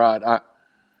probably right.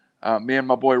 Me and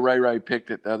my boy Ray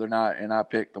picked it the other night, and I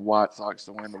picked the White Sox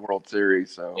to win the World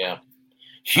Series. So yeah,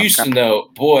 Houston though,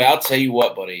 boy, I'll tell you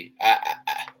what, buddy,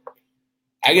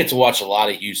 I get to watch a lot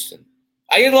of Houston.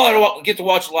 I get to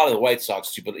watch a lot of the White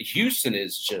Sox too, but Houston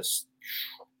is just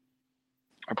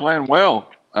they're playing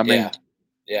well. Yeah,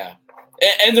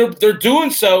 and they're doing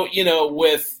so,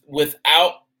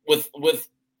 with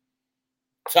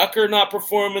Tucker not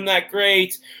performing that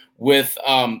great, with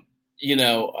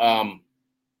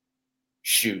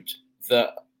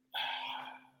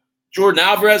Jordan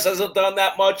Alvarez hasn't done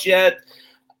that much yet.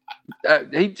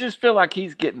 He just feel like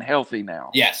he's getting healthy now.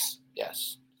 Yes.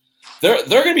 They're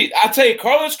going to be – I'll tell you,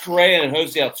 Carlos Correa and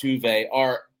Jose Altuve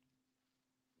are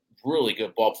really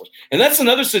good ball players. And that's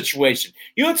another situation.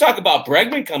 You want to talk about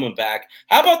Bregman coming back.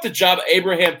 How about the job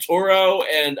Abraham Toro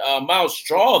and Miles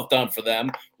Straw have done for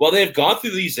them while they've gone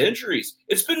through these injuries?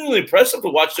 It's been really impressive to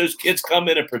watch those kids come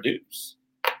in and produce.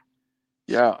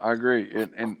 Yeah, I agree.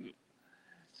 And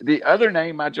the other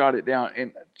name I jotted down,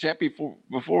 and Chet,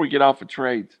 before we get off of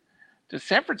trades, does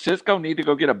San Francisco need to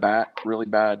go get a bat really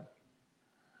bad?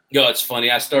 You know, it's funny.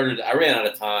 I ran out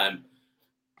of time.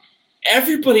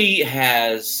 Everybody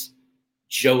has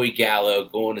Joey Gallo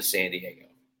going to San Diego.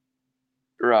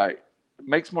 Right. It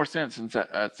makes more sense in San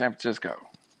Francisco.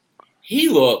 He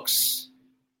looks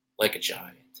like a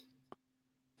giant.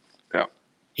 Yeah.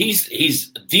 He's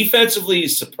defensively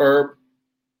superb.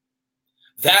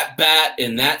 That bat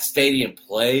in that stadium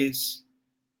plays.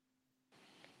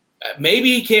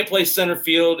 Maybe he can't play center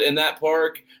field in that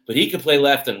park, but he can play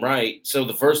left and right. So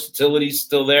the versatility's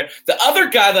still there. The other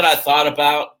guy that I thought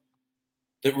about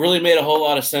that really made a whole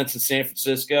lot of sense in San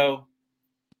Francisco,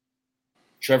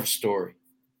 Trevor Story.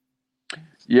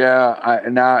 Yeah,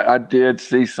 I did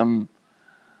see some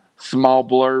small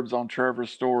blurbs on Trevor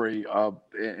Story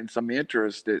and some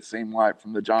interest, it seemed like,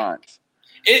 from the Giants.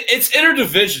 It's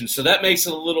interdivision, so that makes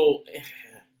it a little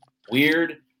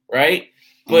weird, right?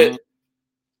 But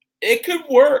it could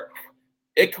work.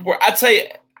 It could work. I tell you,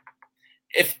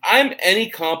 if I'm any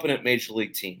competent major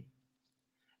league team,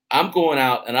 I'm going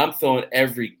out and I'm throwing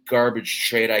every garbage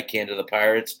trade I can to the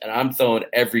Pirates, and I'm throwing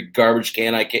every garbage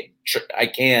trade I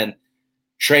can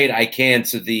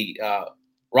to the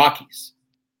Rockies.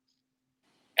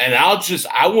 And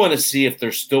I want to see if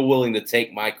they're still willing to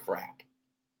take my crap.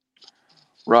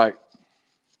 Right.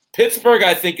 Pittsburgh,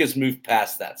 I think, has moved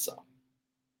past that some.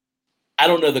 I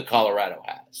don't know that Colorado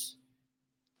has.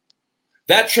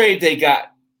 That trade they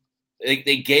got, they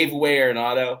gave away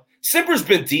Arenado. Simper's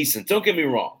been decent, don't get me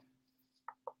wrong.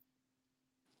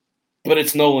 But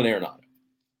it's Nolan Arenado.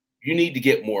 You need to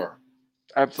get more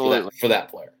for that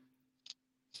player.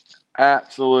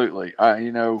 Absolutely.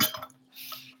 And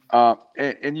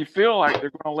you feel like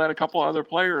they're going to let a couple other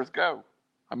players go.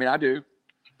 I mean, I do.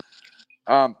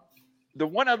 The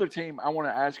one other team I want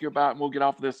to ask you about, and we'll get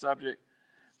off of this subject,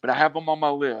 but I have them on my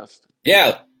list.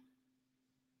 Yeah.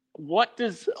 What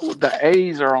does the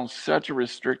A's are on such a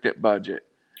restricted budget?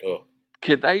 Oh.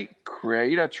 Could they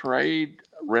create a trade,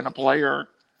 rent a player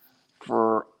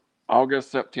for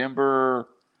August, September?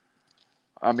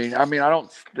 I mean, I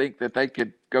don't think that they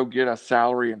could go get a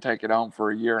salary and take it on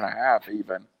for a year and a half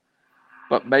even.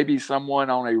 But maybe someone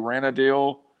on a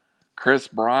rent-a-deal, Chris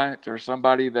Bryant or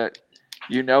somebody that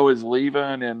is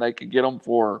leaving, and they could get them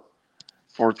for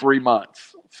 3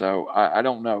 months. So I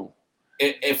don't know.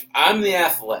 If I'm the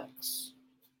Athletics,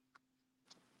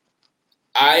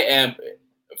 I am,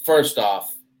 first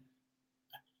off,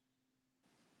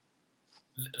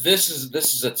 this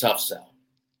is a tough sell,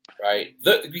 right?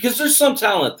 Because there's some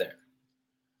talent there.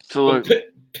 Absolutely.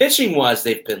 Pitching-wise,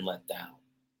 they've been let down.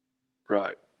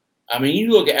 Right. I mean,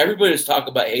 you look at everybody's talking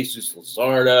about Jesus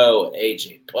Luzardo and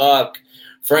A.J. Puck,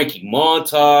 Frankie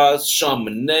Montas, Sean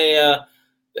Manaea.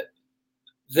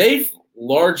 They've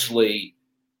largely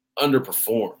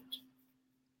underperformed.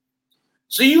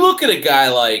 So you look at a guy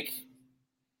like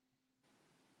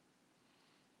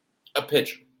a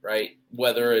pitcher, right?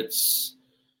 Whether it's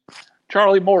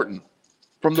Charlie Morton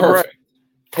from the Braves.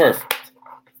 Perfect.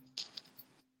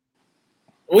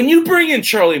 When you bring in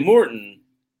Charlie Morton,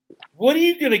 what are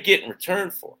you going to get in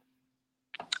return for?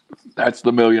 That's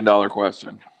the $1 million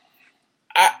question.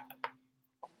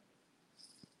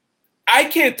 I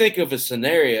can't think of a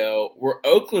scenario where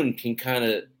Oakland can kind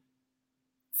of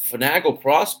finagle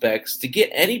prospects to get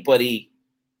anybody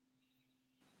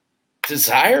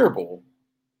desirable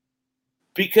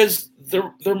because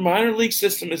their minor league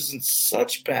system is in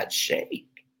such bad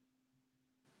shape.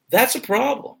 That's a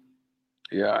problem.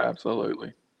 Yeah,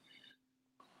 absolutely.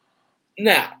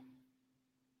 Now,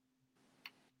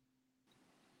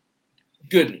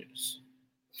 good news.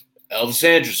 Elvis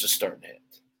Andrus is starting to hit.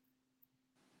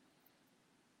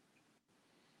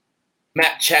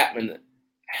 Matt Chapman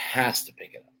has to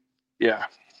pick it up. Yeah.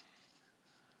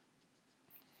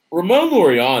 Ramon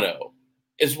Laureano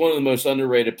is one of the most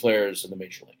underrated players in the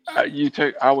major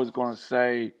leagues. I was going to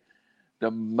say the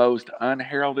most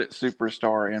unheralded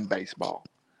superstar in baseball.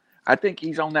 I think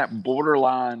he's on that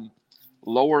borderline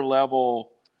lower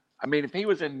level. I mean, if he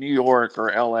was in New York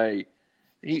or L.A.,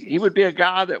 he would be a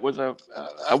guy that was a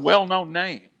well-known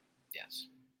name. Yes.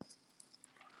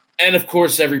 And, of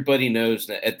course, everybody knows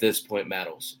that at this point, Matt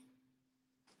Olson.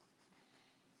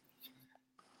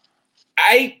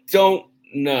 I don't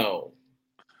know.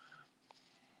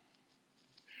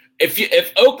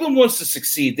 If Oakland wants to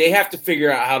succeed, they have to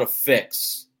figure out how to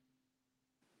fix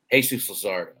Jesus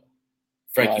Luzardo,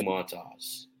 Frankie Right.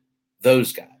 Montas,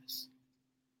 those guys.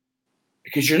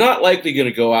 Because you're not likely going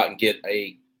to go out and get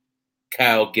a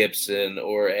Kyle Gibson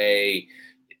or a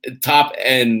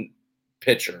top-end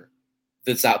pitcher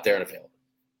that's out there and available,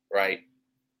 right?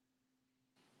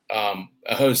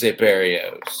 A Jose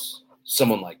Barrios,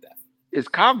 someone like that. Is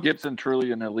Kyle Gibson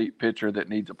truly an elite pitcher that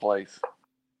needs a place?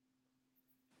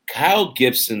 Kyle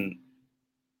Gibson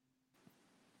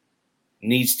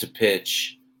needs to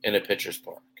pitch in a pitcher's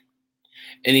park.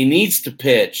 And he needs to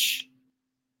pitch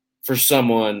for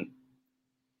someone.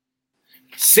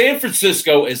 San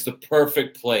Francisco is the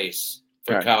perfect place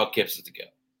for Right. Kyle Gibson to go.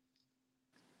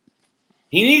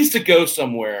 He needs to go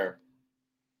somewhere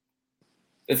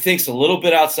that thinks a little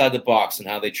bit outside the box in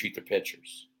how they treat their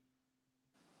pitchers.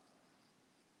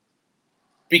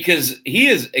 Because he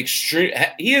has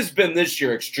been this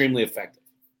year extremely effective.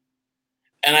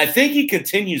 And I think he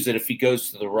continues it if he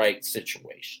goes to the right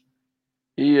situation.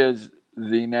 He is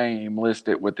the name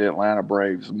listed with the Atlanta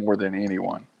Braves more than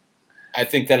anyone. I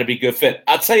think that'd be a good fit.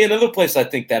 I'll tell you another place I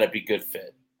think that'd be good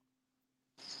fit.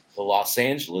 The Los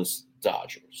Angeles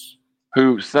Dodgers.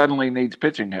 Who suddenly needs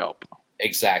pitching help.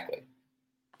 Exactly.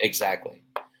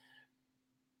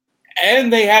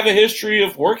 And they have a history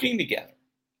of working together.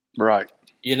 Right.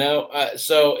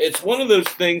 So it's one of those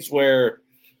things where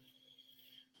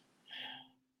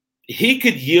he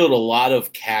could yield a lot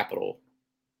of capital.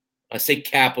 I say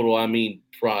capital, I mean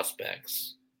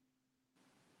prospects.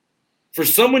 For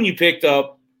someone you picked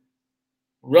up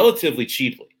relatively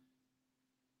cheaply.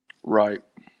 Right.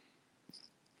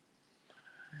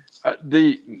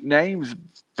 The names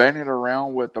banded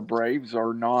around with the Braves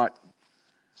are not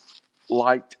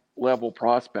light level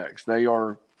prospects. They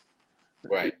are.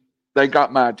 Right. They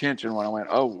got my attention when I went,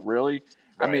 oh, really?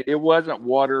 Right. I mean, it wasn't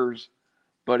Waters,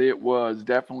 but it was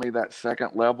definitely that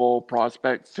second level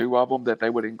prospects, two of them that they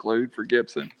would include for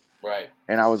Gibson. Right.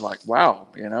 And I was like, wow,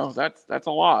 that's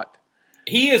a lot.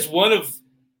 He is one of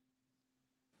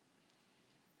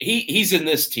he's in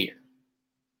this tier.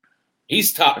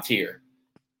 He's top tier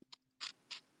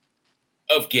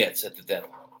of gets at the deadline.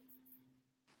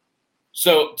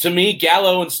 So to me,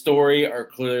 Gallo and Story are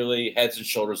clearly heads and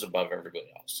shoulders above everybody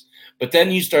else. But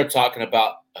then you start talking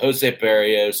about Jose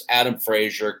Barrios, Adam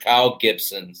Frazier, Kyle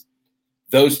Gibson,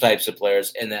 those types of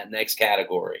players in that next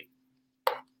category.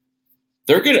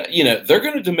 They're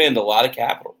gonna demand a lot of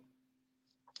capital.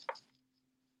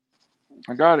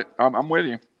 I got it. I'm with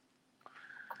you.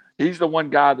 He's the one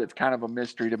guy that's kind of a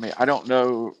mystery to me. I don't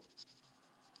know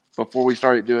before we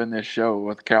started doing this show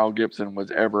with Kyle Gibson was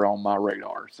ever on my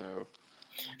radar. So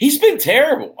he's been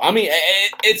terrible. I mean,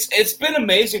 it's been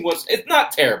amazing. It's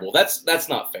not terrible. That's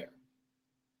not fair.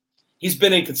 He's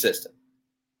been inconsistent.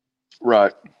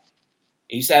 Right.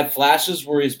 He's had flashes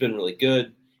where he's been really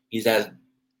good. He's had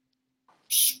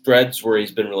spreads where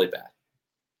he's been really bad.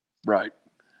 Right.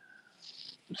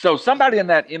 So somebody in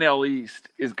that NL East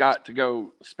has got to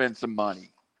go spend some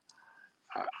money.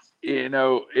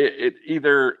 It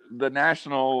either the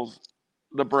Nationals,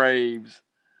 the Braves,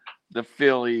 the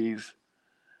Phillies,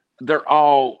 they're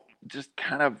all just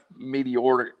kind of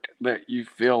meteoric that you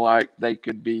feel like they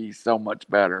could be so much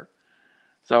better.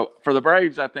 So for the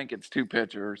Braves, I think it's two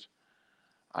pitchers.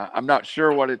 I'm not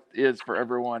sure what it is for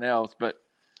everyone else, but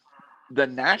the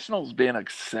Nationals being a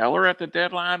seller at the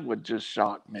deadline would just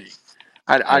shock me.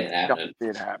 I don't see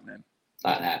it happening.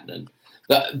 Not happening.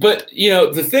 But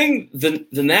the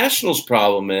Nationals'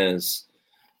 problem is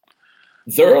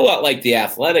they're a lot like the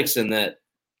Athletics in that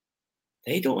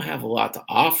they don't have a lot to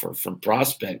offer from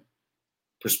prospect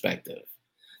perspective.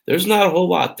 There's not a whole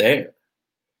lot there.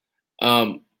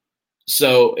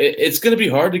 So it's going to be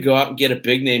hard to go out and get a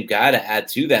big name guy to add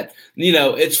to that.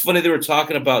 It's funny they were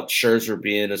talking about Scherzer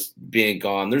being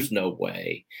gone. There's no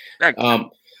way.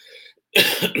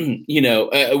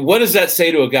 What does that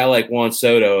say to a guy like Juan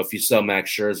Soto if you sell Max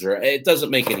Scherzer? It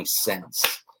doesn't make any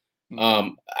sense.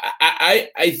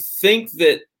 I think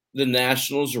that the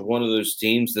Nationals are one of those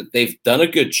teams that they've done a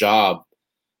good job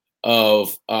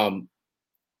of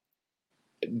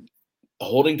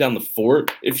holding down the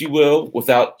fort, if you will,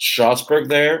 without Strasburg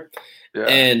there. Yeah.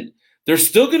 And they're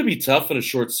still going to be tough in a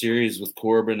short series with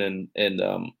Corbin and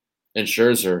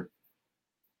Scherzer.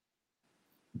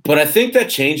 But I think that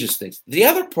changes things. The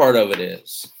other part of it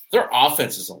is their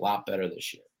offense is a lot better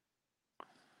this year.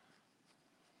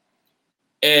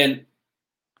 And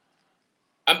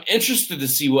I'm interested to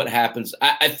see what happens.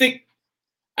 I think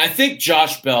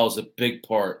Josh Bell is a big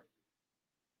part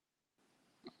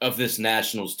of this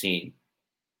Nationals team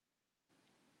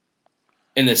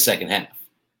in this second half.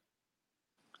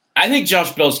 I think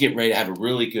Josh Bell's getting ready to have a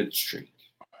really good streak.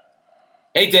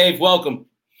 Hey, Dave, welcome.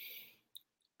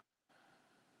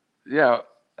 yeah,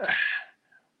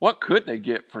 what could they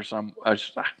get for some?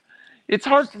 It's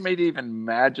hard for me to even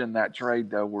imagine that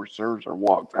trade though, where Scherzer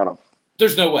walks out of.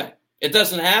 There's no way. It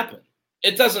doesn't happen.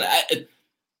 It doesn't.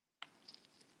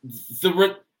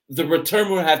 The return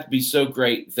would have to be so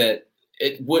great that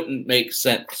it wouldn't make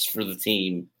sense for the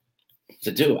team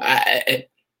to do. I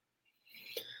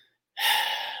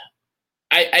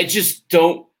just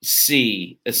don't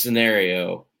see a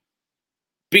scenario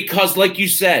because, like you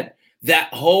said,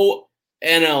 that whole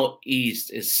NL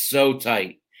East is so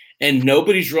tight, and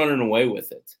nobody's running away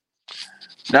with it.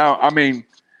 Now, I mean,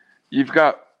 you've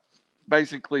got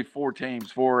basically 4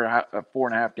 teams,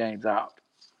 4.5 games out,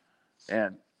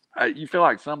 and you feel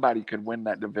like somebody could win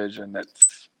that division. That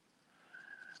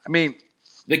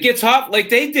gets hot like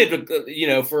they did,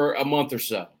 for a month or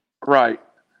so. Right.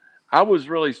 I was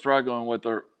really struggling with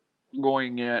their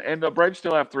going in, and the Braves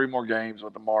still have 3 more games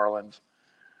with the Marlins.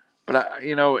 But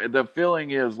the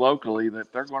feeling is locally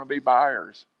that they're going to be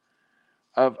buyers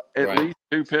of at least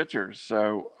 2 pitchers.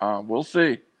 So we'll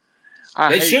see.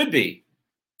 They should be.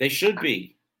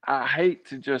 I hate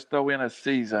to just throw in a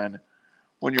season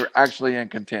when you're actually in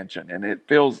contention, and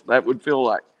that would feel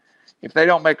like if they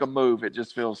don't make a move, it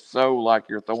just feels so like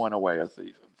you're throwing away a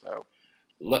season. So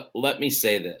let me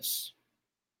say this.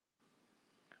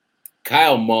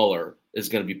 Kyle Muller is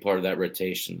going to be part of that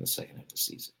rotation in the second half of the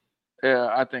season.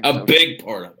 Yeah, I think a big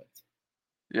part of it.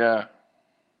 Yeah.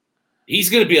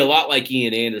 He's going to be a lot like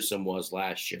Ian Anderson was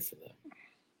last year for them.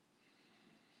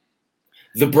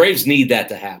 The Braves need that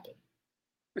to happen.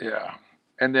 Yeah.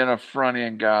 And then a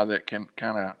front-end guy that can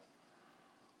kind of,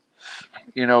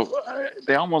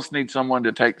 they almost need someone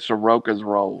to take Soroka's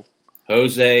role.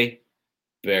 Jose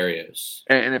Berrios.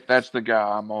 And if that's the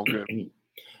guy, I'm all good.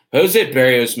 Jose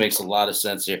Berrios makes a lot of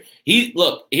sense here.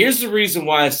 Here's the reason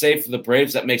why I say for the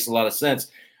Braves that makes a lot of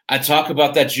sense. I talk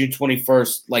about that June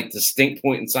 21st, like distinct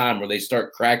point in time where they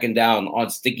start cracking down on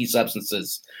sticky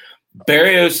substances.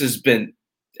 Berrios has been,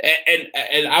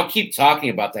 and I'll keep talking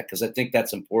about that because I think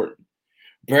that's important.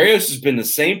 Berrios has been the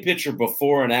same pitcher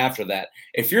before and after that.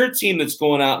 If you're a team that's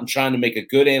going out and trying to make a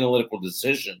good analytical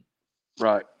decision,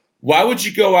 right? Why would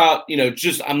you go out,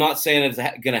 I'm not saying it's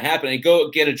going to happen, and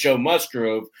go get a Joe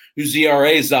Musgrove, whose ERA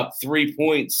is up 3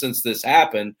 points since this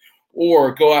happened,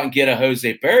 or go out and get a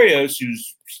Jose Berrios,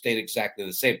 who's stayed exactly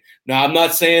the same. Now, I'm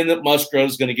not saying that Musgrove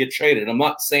is going to get traded. I'm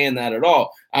not saying that at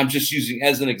all. I'm just using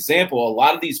as an example, a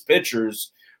lot of these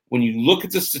pitchers, when you look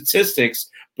at the statistics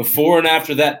before and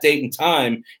after that date and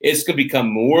time, it's going to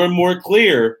become more and more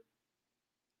clear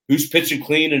who's pitching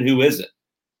clean and who isn't.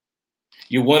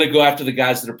 You want to go after the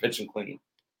guys that are pitching clean.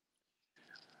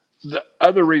 The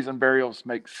other reason Berrios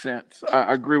makes sense,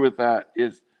 I agree with that,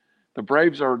 is the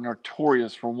Braves are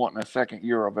notorious for wanting a second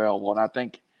year available, and I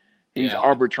think he's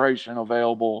arbitration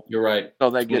available. You're right. So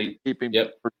they get to keep him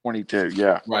for 22.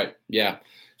 Yeah. Right. Yeah.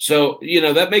 So,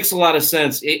 that makes a lot of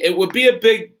sense. It would be a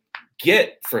big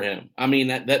get for him. I mean,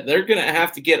 that they're going to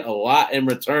have to get a lot in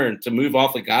return to move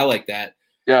off a guy like that.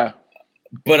 Yeah.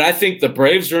 But I think the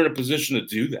Braves are in a position to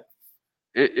do that.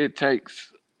 It takes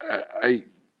a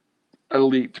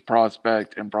elite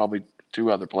prospect and probably 2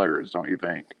 other players, don't you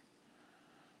think?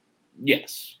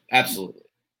 Yes, absolutely.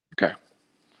 Okay.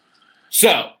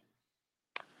 So,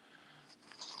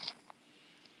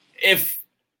 if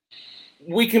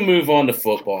we can move on to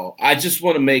football, I just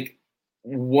want to make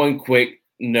one quick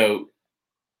note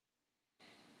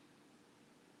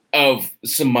of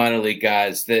some minor league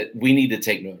guys that we need to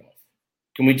take note of.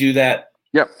 Can we do that?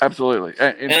 Yep, absolutely.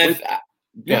 And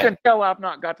you can tell I've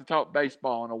not got to talk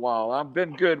baseball in a while. I've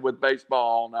been good with baseball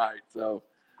all night. So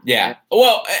yeah.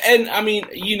 Well, and I mean,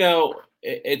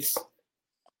 it's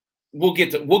we'll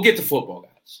get to football,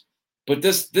 guys. But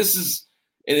this is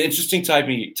an interesting time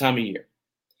of year.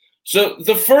 So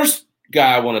the first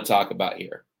guy I want to talk about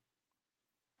here.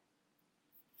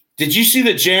 Did you see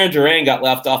that Jarren Duran got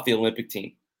left off the Olympic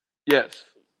team? Yes.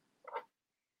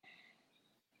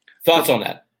 Thoughts on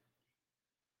that?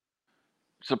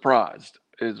 Surprised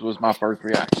was my first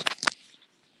reaction.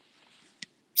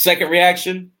 Second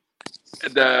reaction?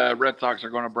 The Red Sox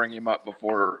are going to bring him up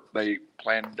before they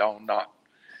planned on not.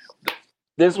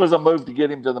 This was a move to get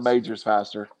him to the majors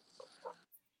faster.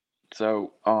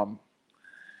 So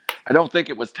I don't think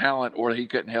it was talent or he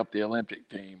couldn't help the Olympic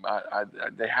team.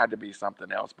 They had to be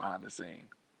something else behind the scene.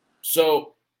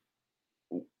 So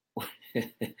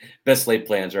best laid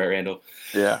plans, right, Randall?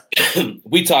 Yeah.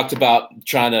 We talked about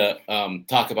trying to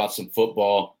talk about some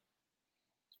football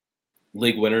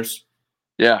league winners.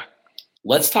 Yeah.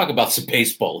 Let's talk about some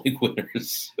baseball league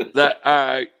winners.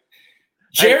 Jarren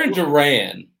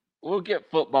Duran. We'll get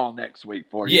football next week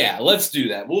for you. Yeah, let's do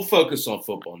that. We'll focus on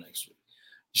football next week.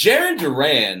 Jaron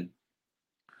Duran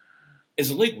is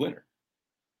a league winner.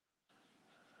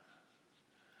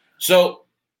 So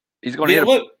he's going to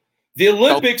hit the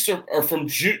Olympics are from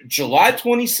July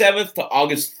 27th to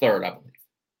August 3rd, I believe,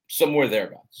 somewhere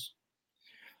thereabouts.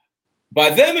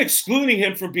 By them excluding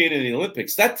him from being in the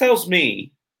Olympics, that tells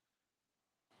me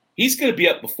he's going to be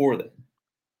up before then.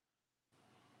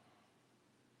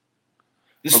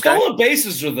 The stolen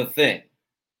bases are the thing.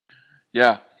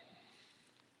 Yeah.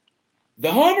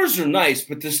 The homers are nice,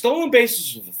 but the stolen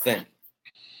bases are the thing.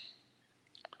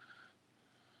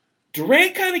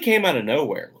 Durant kind of came out of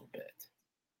nowhere a little bit.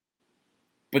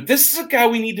 But this is a guy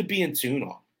we need to be in tune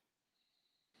on.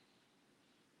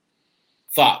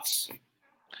 Thoughts?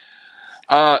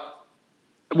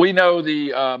 We know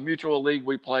the mutual league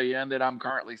we play in that I'm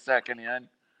currently second in,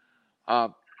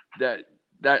 that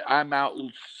I'm out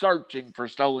searching for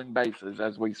stolen bases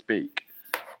as we speak.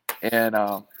 And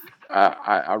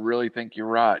I really think you're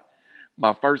right.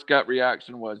 My first gut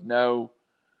reaction was no.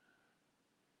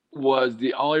 Was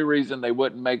the only reason they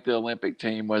wouldn't make the Olympic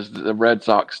team was the Red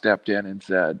Sox stepped in and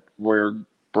said, we're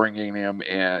bringing him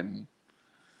in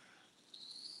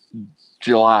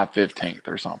July 15th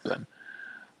or something.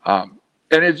 And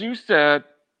as you said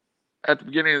at the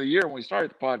beginning of the year when we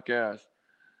started the podcast,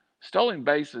 stolen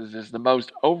bases is the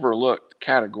most overlooked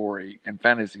category in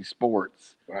fantasy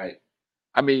sports. Right.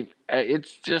 I mean,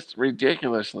 it's just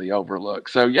ridiculously overlooked.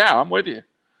 So, yeah, I'm with you.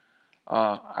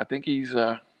 I think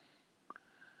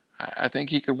I think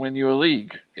he could win you a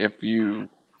league if you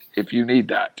need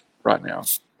that right now.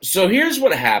 So here's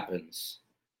what happens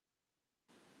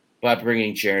by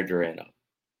bringing Jaron Duran up.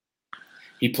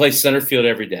 He plays center field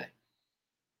every day.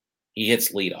 He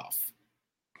hits leadoff.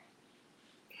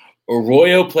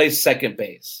 Arroyo plays second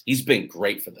base. He's been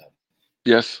great for them.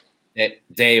 Yes.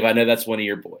 Dave, I know that's one of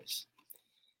your boys.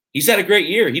 He's had a great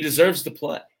year. He deserves to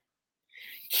play.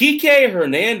 Kike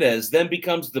Hernandez then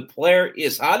becomes the player,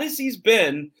 as hot as he's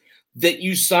been, that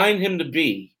you signed him to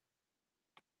be.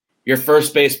 Your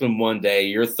first baseman one day,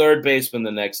 your third baseman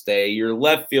the next day, your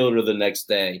left fielder the next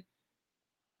day.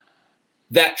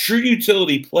 That true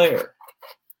utility player.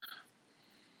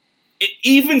 It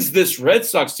evens this Red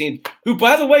Sox team, who,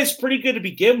 by the way, is pretty good to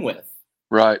begin with.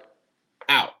 Right.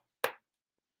 Out.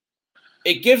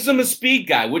 It gives them a speed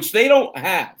guy, which they don't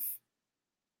have.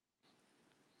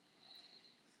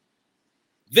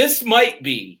 This might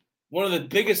be one of the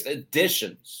biggest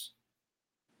additions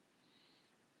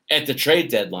at the trade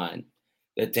deadline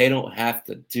that they don't have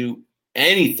to do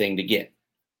anything to get.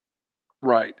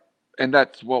 Right. And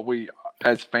that's what we,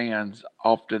 as fans,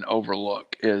 often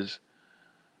overlook is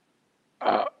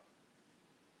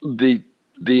the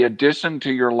addition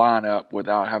to your lineup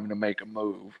without having to make a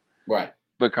move. Right.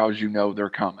 Because you know they're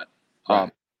coming.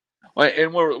 Right.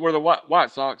 And we're the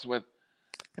White Sox with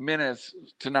Jimenez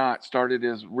tonight started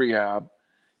his rehab.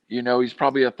 You know, he's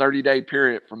probably a 30-day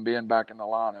period from being back in the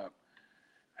lineup.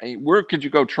 I mean, where could you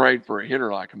go trade for a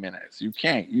hitter like Jimenez? You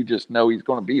can't. You just know he's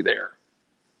going to be there.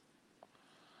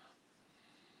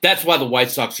 That's why the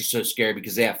White Sox are so scary,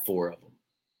 because they have 4 of them.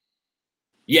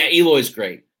 Yeah, Eloy's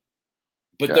great.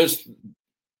 But those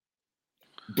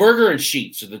Berger and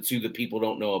Sheets are the 2 that people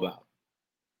don't know about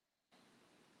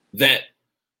that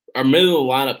are middle of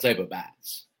the lineup type of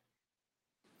bats.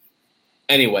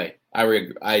 Anyway,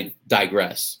 I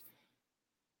digress.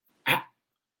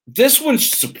 This one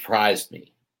surprised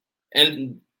me.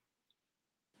 And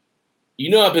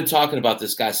I've been talking about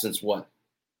this guy since what?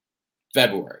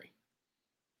 February.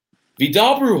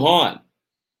 Vidal Brujan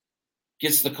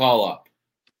gets the call up.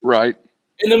 Right.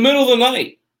 In the middle of the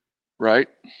night. Right.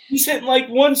 He's hitting like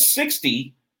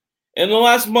 160 in the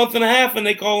last month and a half, and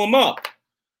they call him up.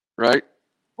 Right.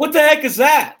 What the heck is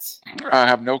that? I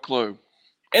have no clue.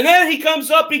 And then he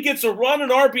comes up, he gets a run, an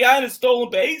RBI, and a stolen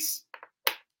base.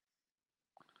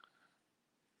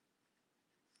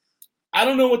 I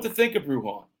don't know what to think of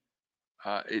Brujan.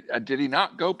 Did he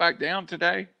not go back down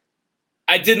today?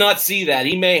 I did not see that.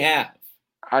 He may have.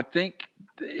 I think,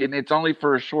 and it's only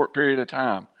for a short period of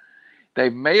time. They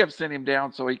may have sent him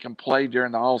down so he can play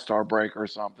during the All-Star break or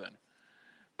something.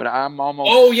 But I'm almost.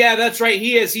 Oh, yeah, that's right.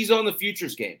 He is. He's on the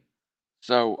Futures game.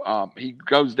 So he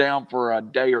goes down for a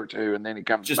day or two, and then he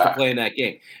comes just back. To play in that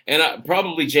game. And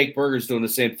probably Jake Berger's doing the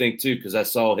same thing, too, because I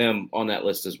saw him on that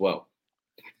list as well.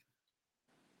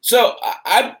 So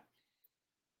I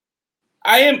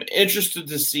am interested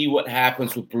to see what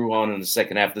happens with Brujan in the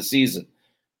second half of the season.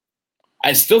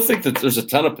 I still think that there's a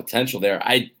ton of potential there.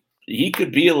 He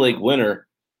could be a league winner.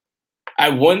 I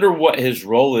wonder what his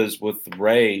role is with the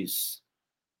Rays,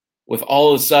 with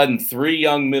all of a sudden 3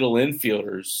 young middle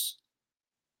infielders.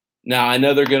 Now, I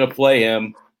know they're going to play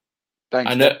him.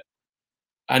 Thanks.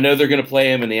 I know they're going to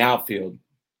play him in the outfield,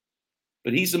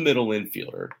 but he's a middle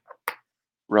infielder.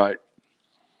 Right.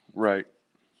 Right.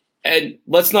 And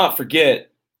let's not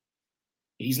forget,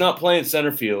 he's not playing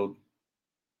center field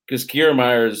because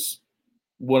Kiermaier is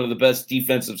one of the best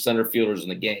defensive center fielders in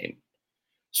the game.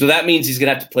 So that means he's going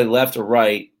to have to play left or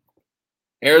right.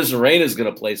 Arozarena is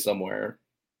going to play somewhere.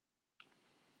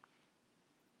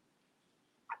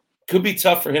 Could be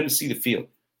tough for him to see the field.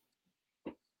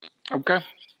 Okay.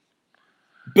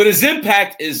 But his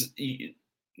impact is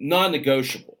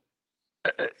non-negotiable.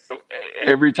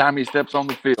 Every time he steps on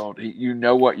the field, you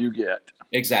know what you get.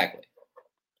 Exactly.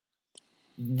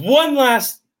 One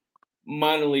last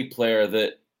minor league player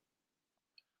that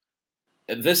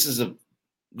this is an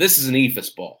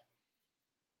eephus ball.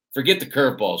 Forget the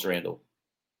curveballs, Randall.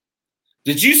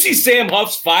 Did you see Sam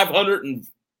Huff's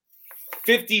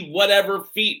 550 whatever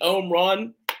feet home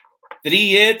run that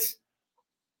he hit?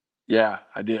 Yeah,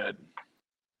 I did.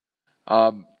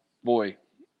 Boy,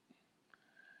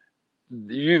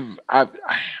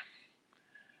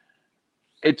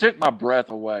 it took my breath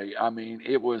away. I mean,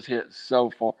 it was hit so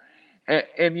far.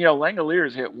 And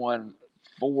Langoliers hit one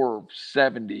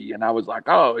 470, and I was like,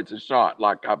 oh, it's a shot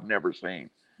like I've never seen.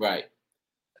 Right.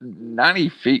 90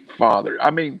 feet farther.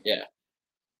 I mean, yeah.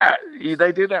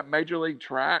 They did that major league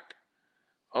track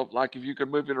of like if you could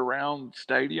move it around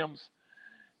stadiums.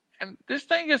 And this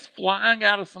thing is flying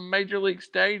out of some major league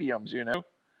stadiums,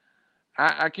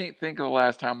 I can't think of the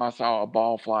last time I saw a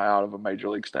ball fly out of a major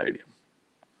league stadium.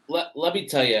 Let me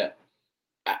tell you,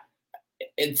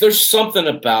 there's something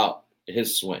about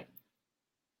his swing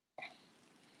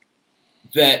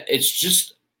that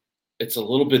it's a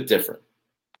little bit different.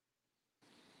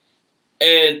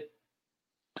 And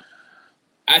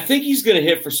I think he's going to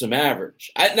hit for some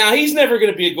average. Now, he's never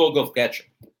going to be a Gold Glove catcher.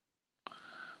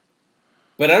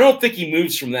 But I don't think he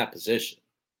moves from that position.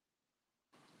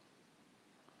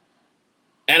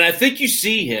 And I think you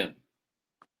see him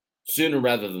sooner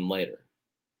rather than later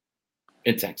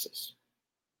in Texas.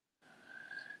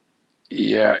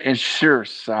 Yeah, and sheer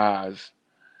size.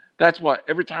 That's what,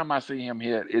 every time I see him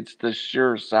hit, it's the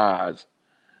sheer size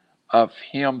of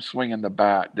him swinging the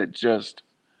bat that just,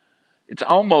 it's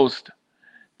almost,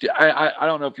 I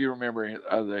don't know if you remember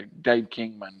the Dave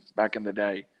Kingman back in the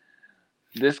day.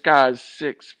 This guy's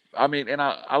and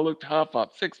I looked Huff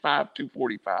up, 6'5",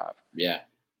 245. Yeah.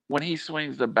 When he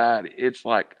swings the bat, it's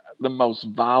like the most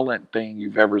violent thing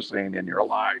you've ever seen in your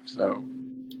life. So,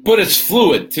 but it's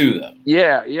fluid too, though.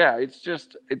 Yeah. It's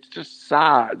just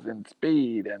size and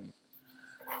speed, and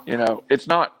it's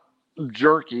not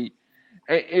jerky.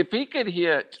 If he could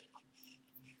hit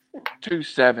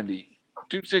 270,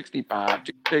 265,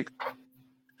 260,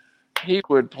 he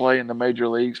would play in the major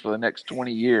leagues for the next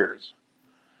 20 years.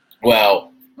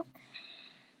 Well,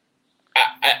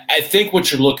 I think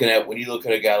what you're looking at when you look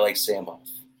at a guy like Sam Huff,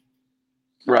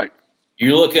 right?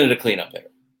 You're looking at a cleanup hitter.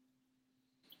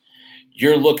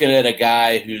 You're looking at a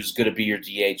guy who's going to be your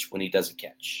DH when he doesn't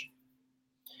catch.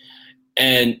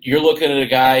 And you're looking at a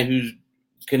guy who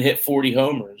can hit 40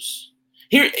 homers.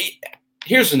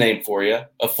 Here's a name for you,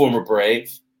 a former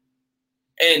Brave.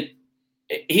 And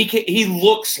he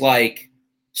looks like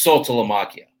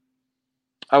Saltalamacchia.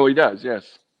 Oh, he does,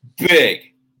 yes.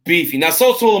 Big, beefy. Now,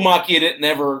 Saltalamacchia didn't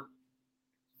ever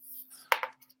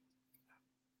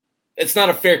 – it's not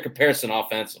a fair comparison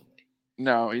offensively.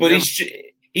 No. But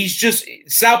he's just –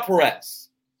 Sal Perez.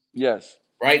 Yes.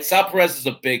 Right? Sal Perez is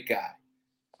a big guy.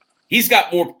 He's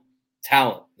got more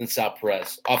talent than Sal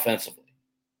Perez offensively.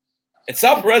 And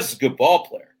Sal Perez is a good ball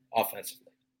player offensively.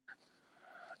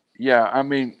 Yeah, I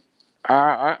mean,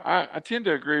 I tend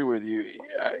to agree with you.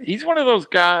 He's one of those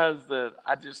guys that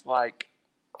I just like.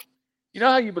 You know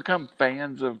how you become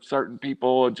fans of certain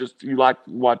people? You like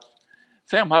what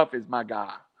Sam Huff is my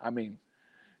guy. I mean,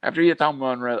 after he hits home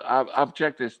run, I've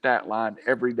checked his stat line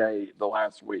every day the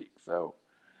last week. So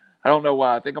I don't know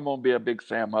why. I think I'm going to be a big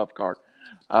Sam Huff card.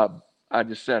 I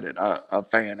just said it, a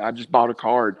fan. I just bought a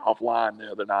card offline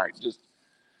the other night.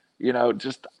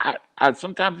 I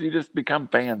sometimes you just become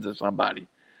fans of somebody.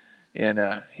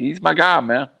 And he's my guy,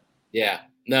 man. Yeah.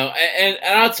 No, and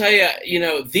I'll tell you,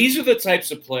 these are the types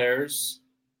of players,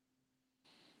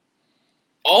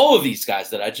 all of these guys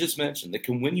that I just mentioned, that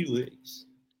can win you leagues.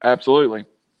 Absolutely.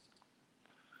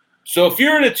 So if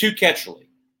you're in a 2-catch league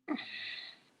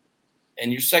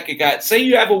and your second guy, say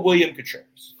you have a William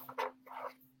Contreras,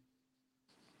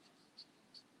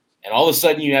 and all of a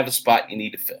sudden you have a spot you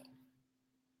need to fill.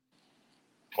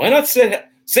 Why not sit?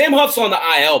 Sam Huff's on the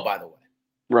IL, by the way.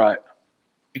 Right.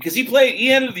 Because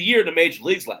he ended the year in the major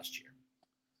leagues last year.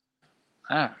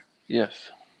 Ah, yes.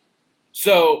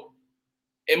 So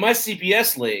in my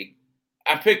CBS league,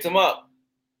 I picked him up.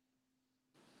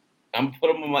 I'm going to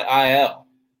put him on my IL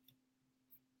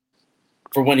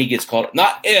for when he gets called up.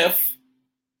 Not if,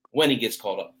 when he gets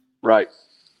called up. Right.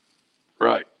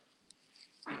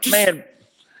 Man,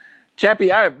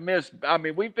 Chappie, I have missed. I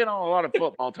mean, we've been on a lot of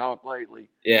football talk lately.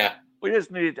 Yeah. We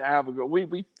just needed to have a go. We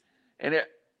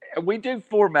do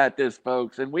format this,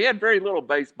 folks, and we had very little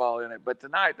baseball in it, but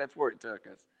tonight that's where it took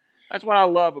us. That's what I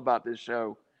love about this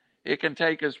show. It can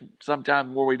take us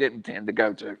sometimes where we didn't intend to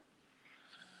go to.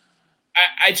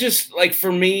 I just, like,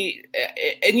 for me,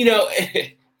 and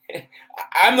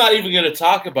I'm not even going to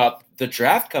talk about the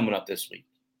draft coming up this week.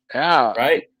 Yeah.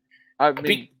 Right? I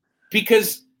mean,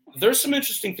 because there's some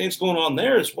interesting things going on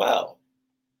there as well.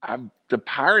 The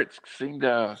Pirates seem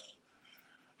to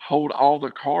hold all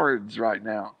the cards right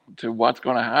now to what's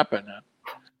going to happen.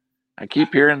 I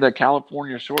keep hearing the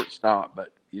California shortstop,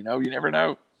 but, you never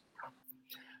know.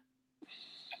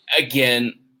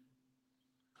 Again,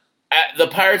 the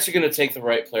Pirates are going to take the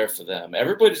right player for them.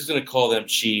 Everybody's going to call them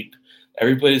cheap.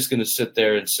 Everybody's going to sit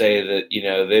there and say that,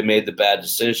 they made the bad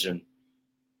decision.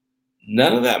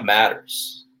 None of that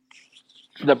matters.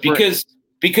 Because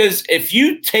if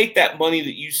you take that money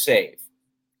that you save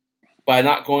by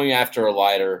not going after a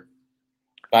Leiter,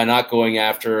 by not going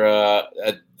after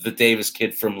the Davis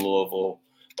kid from Louisville,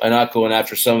 by not going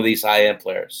after some of these high-end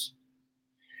players,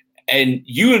 and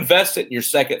you invest it in your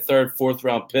second, third,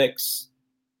 fourth-round picks,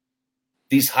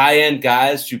 these high-end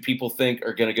guys who people think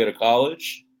are going to go to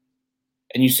college,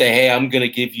 and you say, hey, I'm going to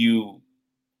give you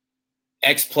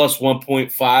X plus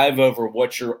 1.5 over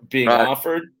what you're being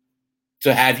offered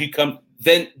to have you come,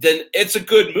 then it's a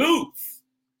good move.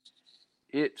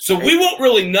 So we won't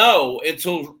really know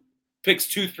until picks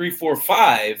 2, 3, 4,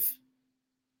 5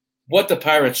 what the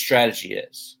Pirates' strategy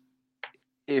is.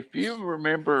 If you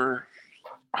remember,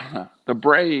 the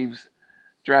Braves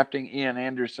drafting Ian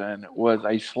Anderson was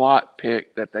a slot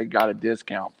pick that they got a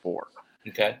discount for.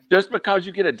 Okay. Just because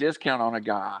you get a discount on a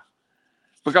guy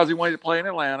because he wanted to play in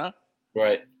Atlanta,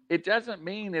 right? It doesn't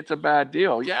mean it's a bad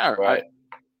deal. Yeah, right.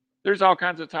 There's all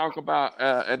kinds of talk about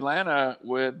Atlanta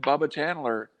with Bubba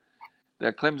Chandler,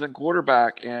 the Clemson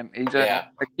quarterback, and he's a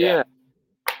kid,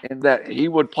 and that he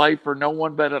would play for no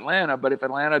one but Atlanta. But if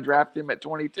Atlanta drafted him at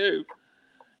 22,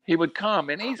 he would come,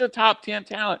 and he's a top 10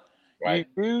 talent. Right.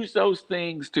 You use those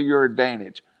things to your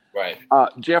advantage. Right.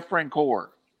 Jeff Francoeur,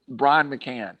 Brian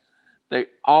McCann, they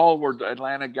all were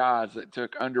Atlanta guys that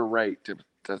took underrate to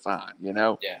sign.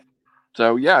 Yeah.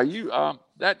 So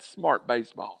that's smart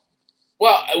baseball.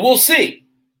 Well, we'll see.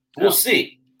 We'll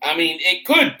see. I mean, it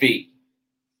could be.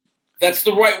 That's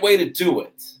the right way to do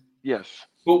it. Yes.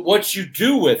 But what you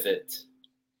do with it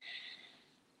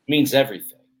means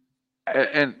everything.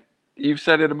 And you've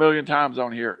said it a million times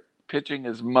on here. Pitching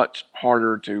is much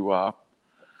harder to.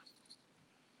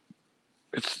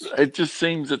 It just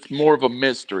seems it's more of a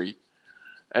mystery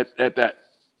at that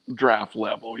draft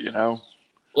level,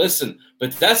 Listen,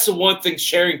 but that's the one thing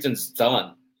Sherrington's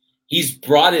done. He's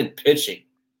brought in pitching.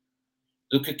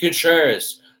 Look at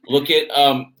Contreras. Look at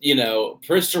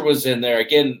Priester was in there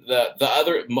again. The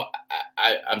other,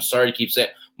 I'm sorry to keep saying.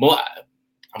 I'm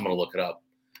going to look it up.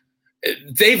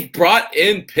 They've brought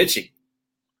in pitching.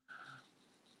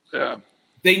 Yeah.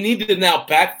 They need to now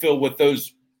backfill with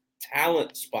those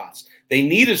talent spots. They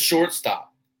need a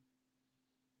shortstop.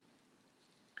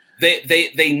 They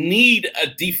need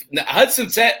a Hudson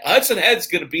Head's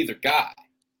going to be their guy,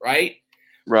 right?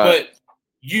 Right. But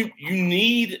you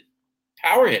need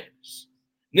power hitters.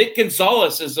 Nick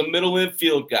Gonzalez is a middle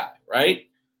infield guy, right?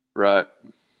 Right.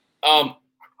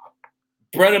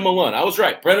 Brennan Malone. I was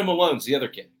right. Brennan Malone's the other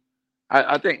kid.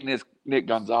 I think Nick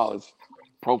Gonzalez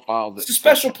profiles it. He's a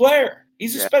special player.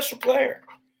 He's a special player.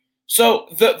 So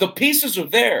the pieces are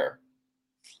there.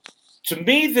 To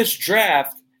me, this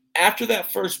draft, after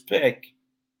that first pick,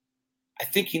 I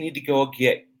think you need to go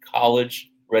get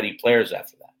college-ready players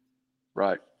after that.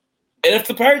 Right. And if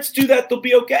the Pirates do that, they'll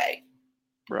be okay.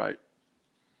 Right.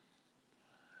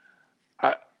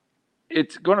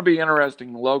 It's going to be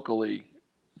interesting locally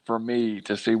for me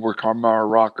to see where Carmar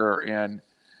Rocker and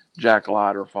Jack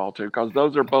Leiter fall to, because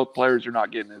those are both players you're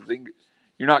not getting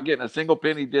a single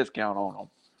penny discount on them.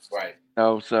 Right.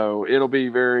 So it'll be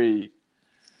very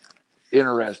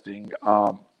interesting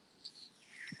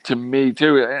to me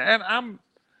too, and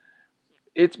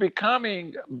it's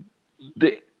becoming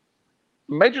the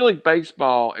Major League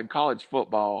Baseball and college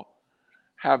football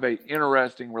have an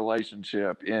interesting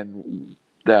relationship in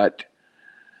that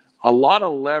a lot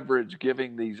of leverage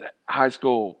giving these high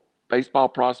school baseball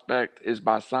prospect is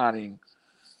by signing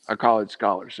a college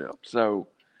scholarship. So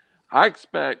I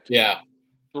expect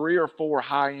 3 or 4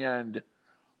 high-end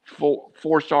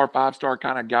four-star, five-star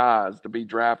kind of guys to be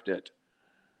drafted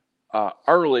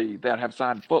early that have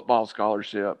signed football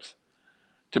scholarships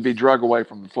to be drug away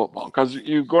from the football, because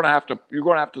you're going to have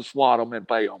to slot them and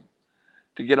pay them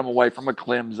to get them away from a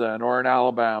Clemson or an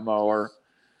Alabama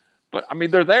but I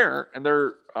mean they're there, and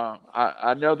they're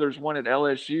I know there's one at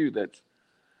LSU that's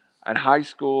a high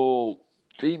school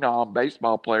phenom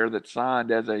baseball player that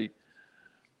signed as a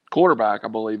quarterback, I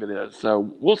believe it is. So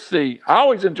we'll see. I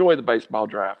always enjoy the baseball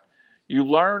draft. You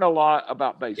learn a lot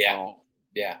about baseball.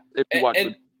 Yeah. If you watch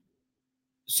it.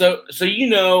 So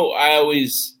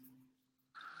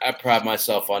I pride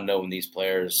myself on knowing these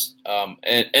players. And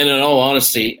in all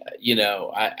honesty,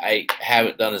 I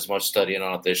haven't done as much studying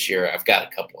on it this year. I've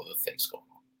got a couple other things going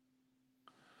on.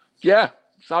 Yeah.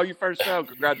 Saw you first show.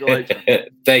 Congratulations.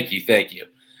 Thank you.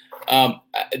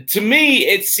 To me,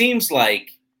 it seems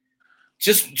like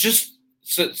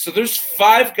so there's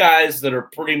 5 guys that are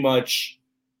pretty much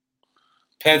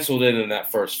penciled in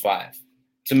that first 5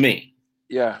 to me.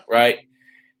 Yeah. Right.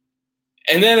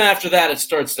 And then after that, it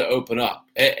starts to open up.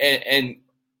 And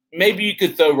maybe you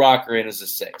could throw Rocker in as a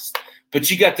 6th. But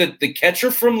you got the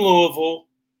catcher from Louisville,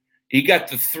 you got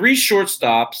the 3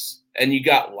 shortstops, and you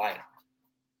got Leiter.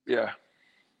 Yeah.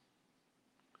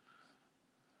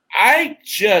 I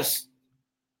just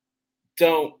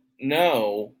don't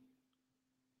know.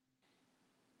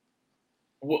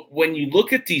 When you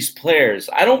look at these players,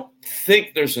 I don't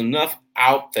think there's enough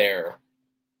out there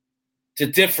to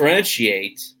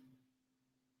differentiate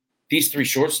these 3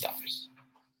 shortstops.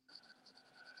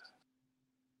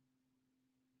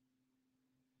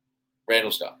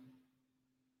 Randall Scott.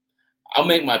 I'll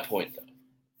make my point, though.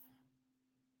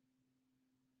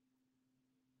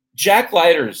 Jack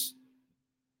Leiter's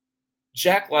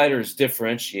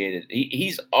differentiated.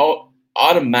 He's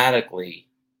automatically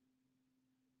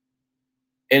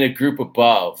in a group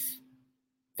above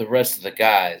the rest of the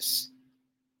guys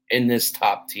in this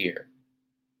top tier.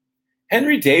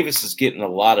 Henry Davis is getting a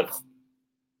lot of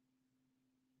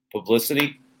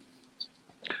publicity.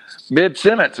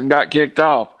 Mid-sentence and got kicked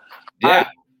off. Yeah.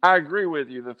 I agree with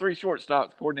you. The 3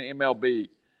 shortstops, according to MLB,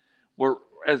 were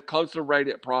as close to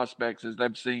rated prospects as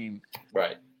they've seen.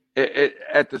 Right.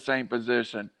 At the same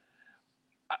position.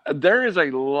 There is a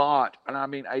lot, and I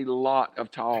mean a lot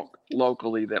of talk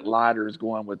locally that Leiter is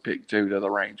going with pick 2 to the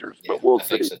Rangers. Yeah, but we'll I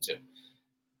see. think so too.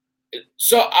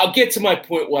 So I'll get to my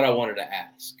point, what I wanted to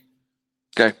ask.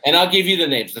 Okay. And I'll give you the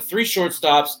names. The 3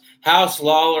 shortstops, House,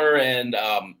 Lawler, and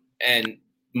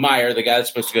Meyer, the guy that's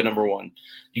supposed to go number 1.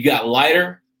 You got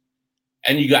Leiter,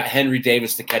 and you got Henry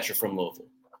Davis, the catcher from Louisville.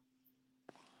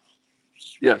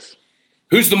 Yes.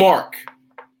 Who's the mark?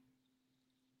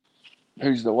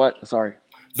 Who's the what? Sorry.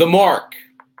 The mark.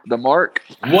 The mark?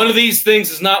 One of these things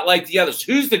is not like the others.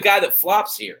 Who's the guy that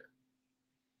flops here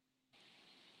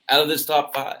out of this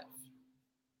top 5?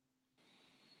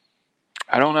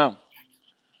 I don't know.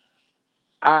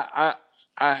 I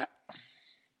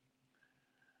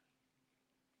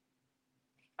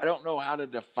don't know how to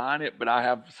define it, but I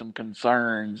have some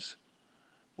concerns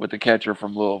with the catcher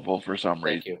from Louisville for some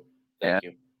reason. Thank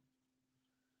you.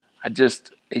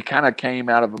 He kind of came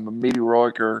out of a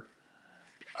meteoric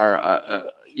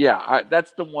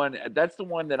that's the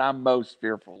one that I'm most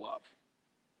fearful of.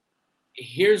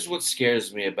 Here's what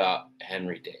scares me about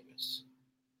Henry Davis.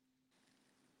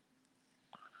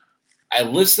 I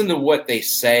listen to what they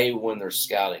say when they're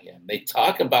scouting him. They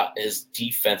talk about his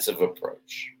defensive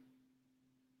approach.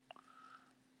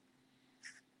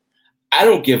 I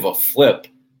don't give a flip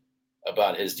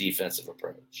about his defensive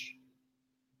approach.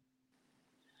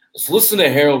 Let's listen to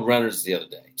Harold Reynolds the other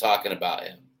day talking about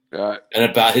him and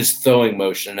about his throwing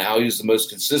motion and how he was the most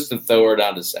consistent thrower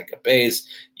down to second base,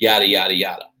 yada, yada,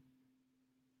 yada.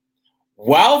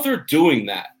 While they're doing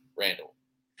that, Randall,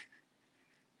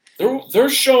 they're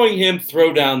showing him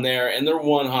throw down there and they're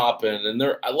one-hopping and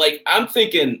they're like, I'm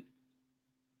thinking,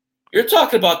 you're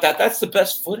talking about that. That's the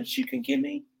best footage you can give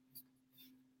me?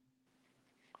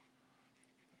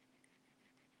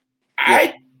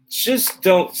 I just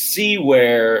don't see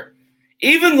where,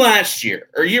 even last year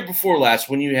or year before last,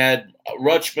 when you had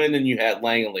Rutschman and you had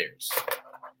Langeliers.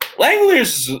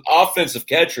 Langeliers is an offensive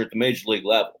catcher at the major league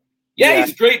level. Yeah,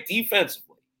 he's great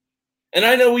defensively. And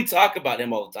I know we talk about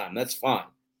him all the time. That's fine.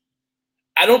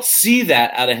 I don't see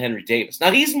that out of Henry Davis.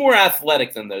 Now, he's more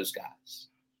athletic than those guys.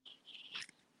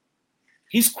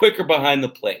 He's quicker behind the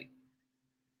plate.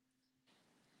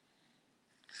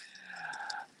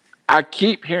 I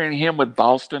keep hearing him with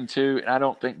Boston, too, and I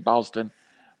don't think Boston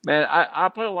 – man, I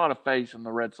put a lot of faith in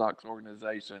the Red Sox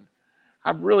organization.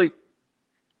 I really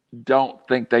don't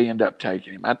think they end up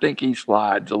taking him. I think he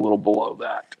slides a little below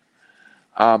that.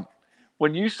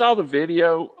 when you saw the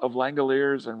video of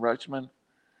Langoliers and Rutschman,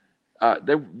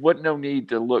 there wasn't no need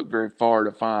to look very far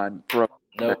to find throw.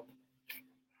 Nope.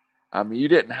 I mean, you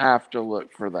didn't have to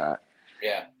look for that.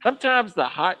 Yeah. Sometimes the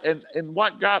high and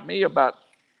what got me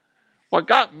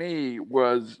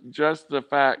was just the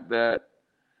fact that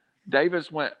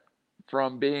Davis went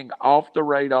from being off the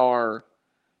radar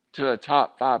to a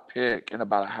top 5 pick in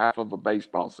about a half of a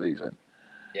baseball season.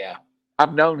 Yeah.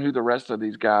 I've known who the rest of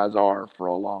these guys are for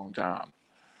a long time.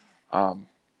 I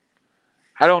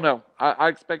don't know. I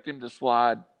expect him to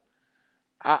slide.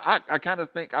 I kind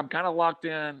of think I'm kind of locked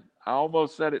in. I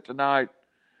almost said it tonight.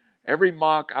 Every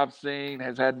mock I've seen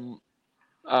has had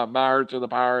Meyer to the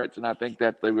Pirates, and I think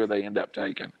that's where they end up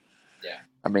taking. Yeah.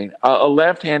 I mean, a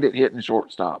left-handed hitting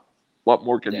shortstop. What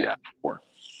more can you ask for?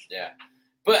 Yeah.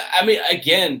 But, I mean,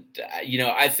 again,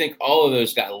 I think all of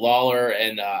those guys, Lawler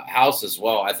and House as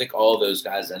well, I think all of those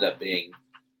guys end up being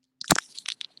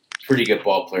pretty good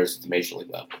ball players at the major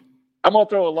league level. I'm gonna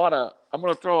throw a lot of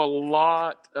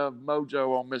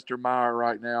mojo on Mr. Meyer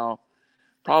right now.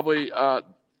 Probably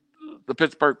the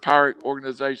Pittsburgh Pirate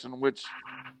organization, which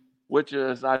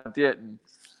is I didn't,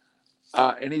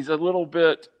 and he's a little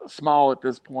bit small at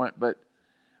this point. But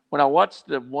when I watched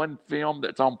the one film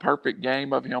that's on Perfect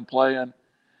Game of him playing,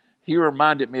 he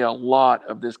reminded me a lot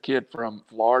of this kid from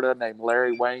Florida named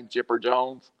Larry Wayne Chipper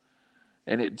Jones,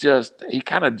 and he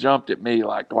kind of jumped at me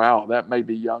like, wow, that may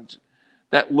be young.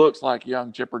 That looks like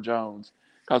young Chipper Jones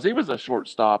because he was a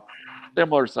shortstop,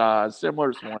 similar size,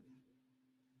 similar swing.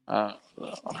 I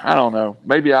don't know.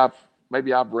 Maybe I've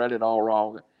read it all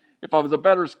wrong. If I was a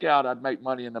better scout, I'd make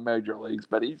money in the major leagues.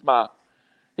 But he's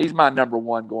my number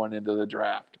one going into the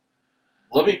draft.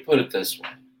 Let me put it this way: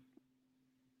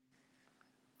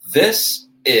 this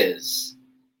is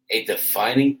a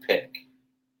defining pick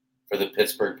for the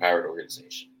Pittsburgh Pirate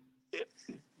organization.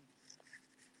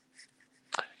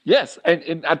 Yes,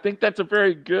 and I think that's a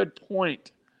very good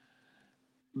point.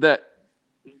 That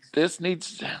this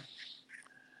needs.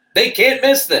 They can't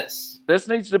miss this. This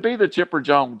needs to be the Chipper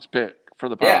Jones pick for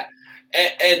the Pirates. Yeah,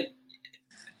 and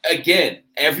again,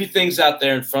 everything's out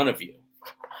there in front of you.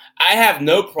 I have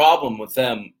no problem with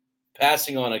them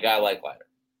passing on a guy like Leiter.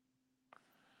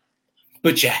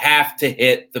 But you have to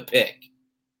hit the pick.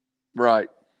 Right.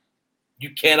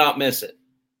 You cannot miss it.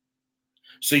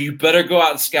 So you better go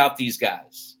out and scout these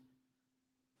guys.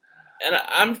 And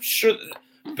I'm sure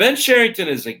Ben Cherington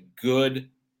is a good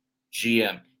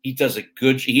GM.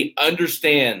 He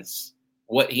understands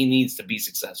what he needs to be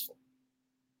successful.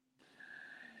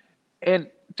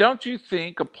 And don't you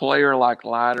think a player like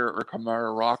Leiter or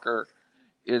Kumar Rocker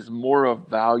is more of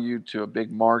value to a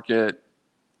big market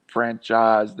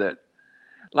franchise that,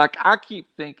 like, I keep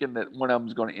thinking that one of them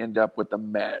is going to end up with the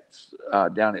Mets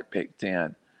down at pick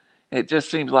 10. It just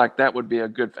seems like that would be a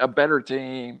better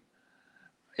team,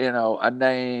 a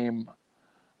name.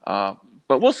 But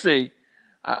we'll see.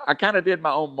 I kind of did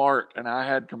my own mark, and I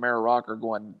had Kumar Rocker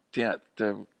going 10th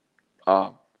to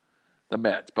the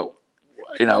Mets. But,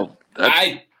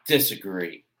 I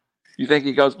disagree. You think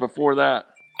he goes before that?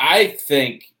 I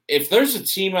think if there's a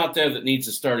team out there that needs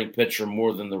a starting pitcher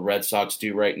more than the Red Sox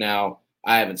do right now,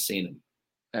 I haven't seen him.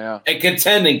 Yeah. A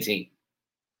contending team.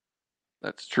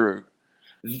 That's true.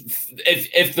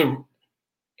 If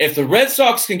the Red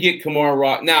Sox can get Kumar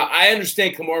Rocker, now I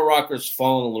understand Kumar Rocker's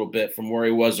fallen a little bit from where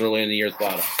he was early in the year.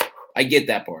 I get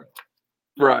that part,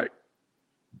 right?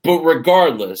 But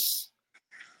regardless,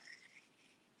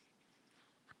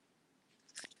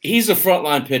 he's a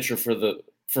frontline pitcher for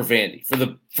Vandy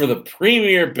for the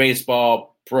premier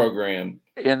baseball program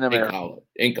in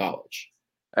college.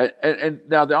 And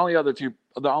now the only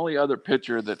other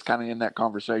pitcher that's kind of in that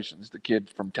conversation is the kid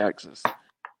from Texas.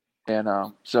 And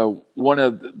so one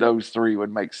of those three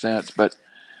would make sense. But,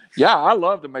 yeah, I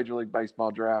love the Major League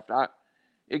Baseball draft.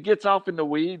 It gets off in the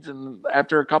weeds, and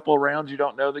after a couple of rounds, you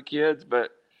don't know the kids.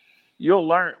 But you'll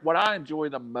learn. What I enjoy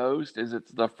the most is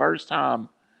it's the first time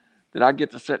that I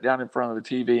get to sit down in front of the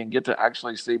TV and get to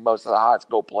actually see most of the high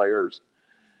school players,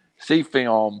 see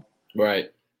film,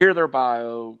 right? Hear their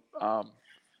bio. I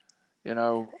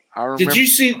remember. Did you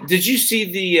see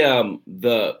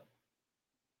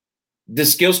the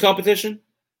skills competition?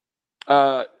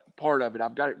 Part of it.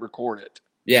 I've got it recorded.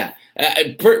 Yeah.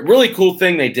 Really cool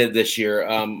thing they did this year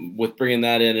with bringing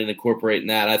that in and incorporating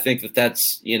that. I think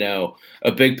that's,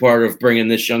 a big part of bringing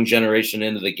this young generation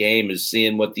into the game is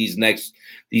seeing what these next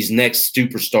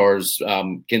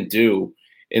superstars can do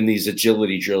in these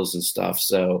agility drills and stuff.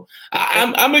 So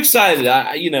I'm excited.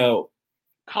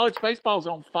 College baseball is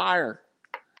on fire.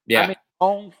 Yeah. I mean,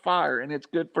 on fire, and it's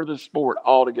good for the sport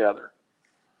altogether.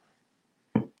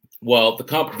 Well,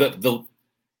 the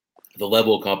the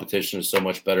level of competition is so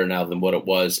much better now than what it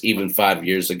was even 5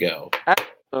 years ago.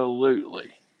 Absolutely.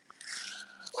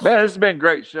 Man, this has been a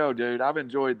great show, dude. I've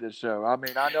enjoyed this show. I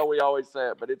mean, I know we always say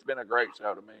it, but it's been a great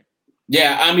show to me.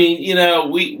 Yeah, I mean,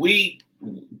 we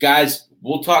guys,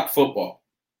 we'll talk football,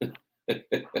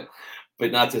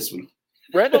 but not this week.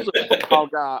 Randall's a football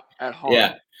guy at heart.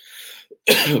 Yeah.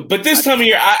 But this time of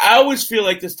year, I always feel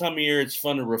like this time of year, it's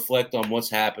fun to reflect on what's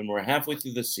happened. We're halfway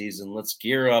through the season. Let's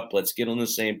gear up. Let's get on the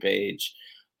same page.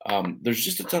 There's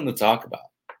just a ton to talk about.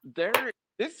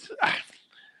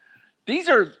 These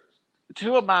are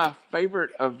two of my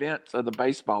favorite events of the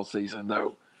baseball season,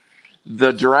 though.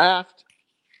 The draft,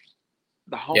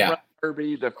 the home run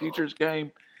derby, the futures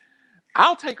game.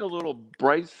 I'll take a little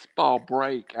baseball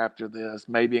break after this,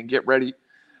 maybe, and get ready.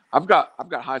 I've got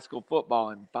high school football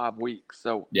in 5 weeks,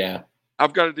 so yeah,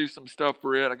 I've got to do some stuff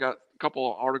for it. I got a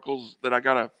couple of articles that I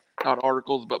gotta, not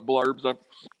articles, but blurbs I've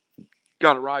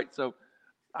got to write. So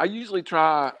I usually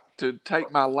try to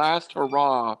take my last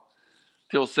hurrah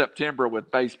till September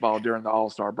with baseball during the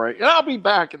All-Star break, and I'll be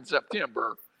back in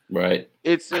September. Right.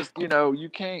 It's just, you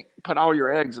can't put all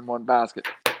your eggs in one basket.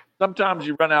 Sometimes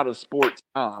you run out of sports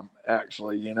time,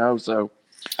 actually, so.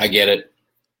 I get it.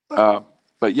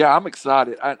 But, yeah, I'm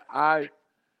excited. I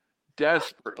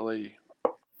desperately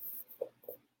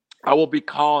 – I will be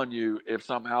calling you if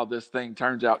somehow this thing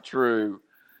turns out true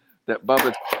that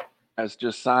Bubba has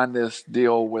just signed this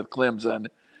deal with Clemson,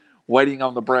 waiting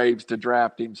on the Braves to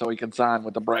draft him so he can sign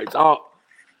with the Braves. I'll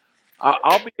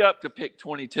be up to pick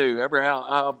 22.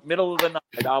 Middle of the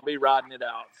night, I'll be riding it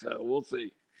out. So we'll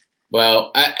see.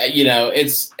 Well,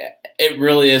 it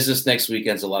really is. This next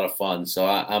weekend's a lot of fun, so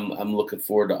I'm looking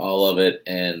forward to all of it,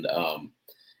 and I'm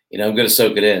going to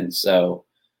soak it in. So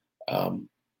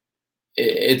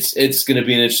it's going to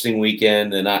be an interesting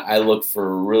weekend, and I look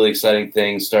for really exciting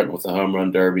things, starting with the home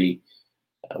run derby.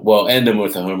 Ending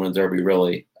with the home run derby,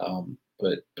 really.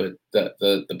 But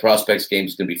the prospects game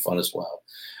is going to be fun as well.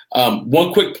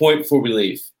 One quick point before we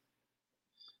leave.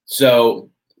 So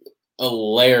a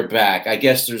layer back, I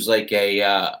guess there's like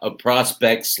a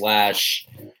prospect /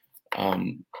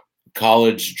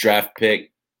 college draft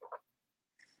pick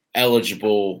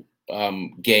eligible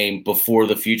game before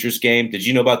the futures game. Did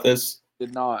you know about this?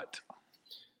 Did not.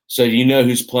 So you know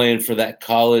who's playing for that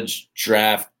college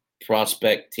draft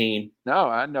prospect team? No,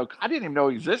 I know. I didn't even know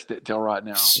it existed till right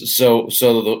now. So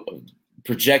the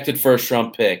projected first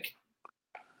round pick,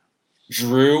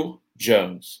 Drew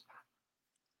Jones,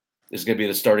 is going to be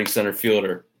the starting center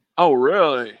fielder. Oh,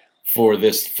 really? For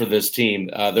this team,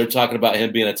 they're talking about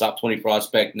him being a top 20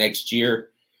 prospect next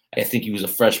year. I think he was a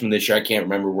freshman this year. I can't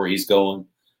remember where he's going,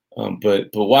 but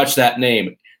watch that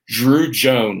name, Drew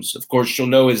Jones. Of course, you'll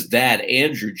know his dad,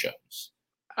 Andrew Jones.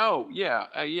 Oh yeah,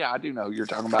 I do know who you're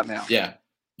talking about now. Yeah.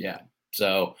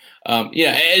 So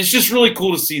it's just really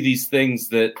cool to see these things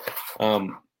that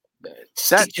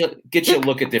get you a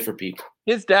look at different people.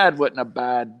 His dad wasn't a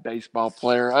bad baseball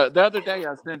player. The other day,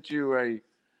 I sent you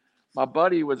my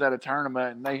buddy was at a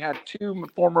tournament, and they had 2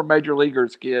 former major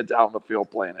leaguers' kids out on the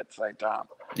field playing at the same time.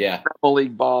 Yeah. Travel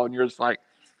league ball, and you're just like,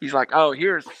 he's like, oh,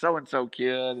 here's so-and-so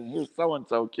kid, and here's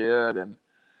so-and-so kid. And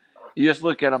you just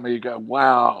look at them and you go,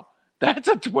 wow, that's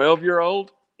a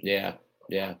 12-year-old? Yeah.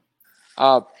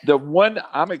 The one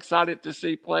I'm excited to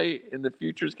see play in the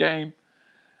futures game,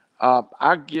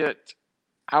 I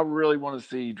really want to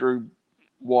see Drew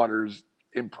Waters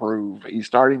improve. He's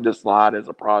starting to slide as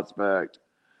a prospect.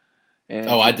 And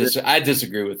I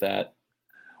disagree with that.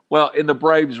 Well, in the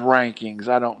Braves rankings,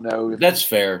 I don't know if that's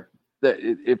fair.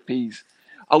 If he's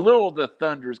a little of the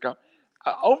Thunder's gone.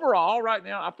 Overall, right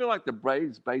now, I feel like the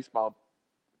Braves baseball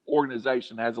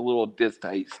organization has a little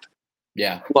distaste.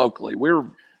 Yeah, locally,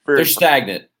 they're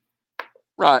stagnant.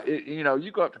 Right,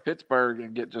 you go up to Pittsburgh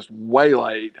and get just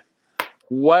waylaid.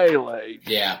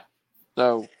 Yeah.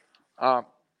 So,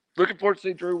 looking forward to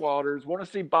see Drew Waters. Want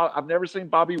to see Bob? I've never seen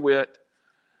Bobby Witt.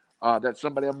 That's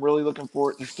somebody I'm really looking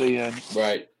forward to seeing.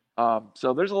 Right.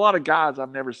 So there's a lot of guys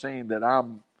I've never seen that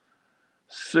I'm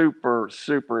super,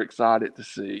 super excited to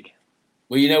see.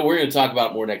 Well, we're going to talk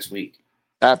about it more next week.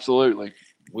 Absolutely.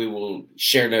 We will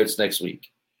share notes next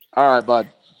week. All right, bud.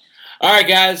 All right,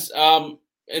 guys.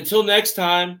 Until next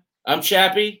time, I'm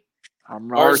Chappie. I'm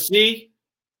RC.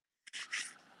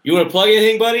 You want to plug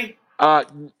anything, buddy?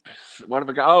 What have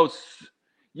I got? Oh,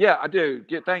 yeah, I do.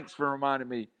 Thanks for reminding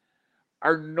me.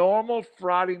 Our normal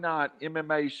Friday night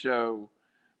MMA show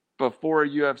before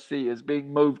UFC is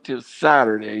being moved to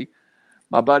Saturday.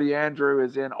 My buddy Andrew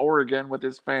is in Oregon with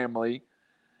his family.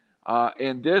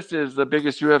 And this is the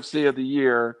biggest UFC of the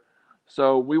year.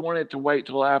 So we wanted to wait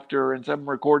till after, and so I'm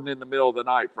recording in the middle of the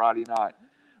night, Friday night.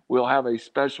 we'll have a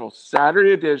special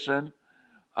Saturday edition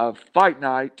of Fight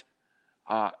Night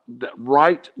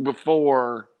right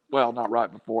before, well, not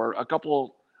right before, a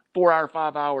couple 4 hour,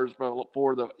 5 hours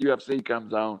before the UFC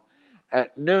comes on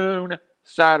at noon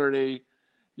Saturday.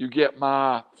 You get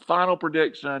my final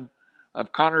prediction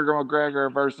of Conor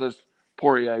McGregor versus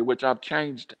Poirier, which I've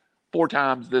changed 4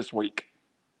 times this week.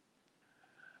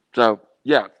 So,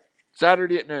 yeah,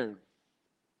 Saturday at noon.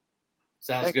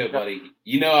 Sounds good, buddy.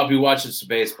 You know I'll be watching some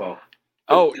baseball.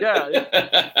 Oh yeah,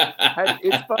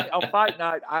 it's funny on Fight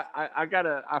Night.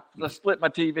 I split my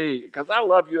TV because I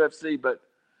love UFC, but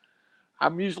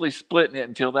I'm usually splitting it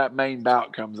until that main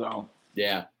bout comes on.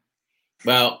 Yeah.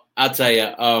 Well, I'll tell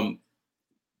you.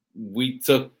 We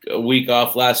took a week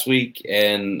off last week,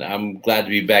 and I'm glad to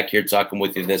be back here talking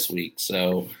with you this week.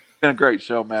 So it's been a great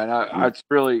show, man.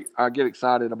 I get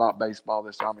excited about baseball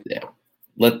this time. Yeah.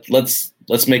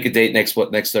 Let's make a date next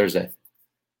Thursday.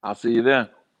 I'll see you then.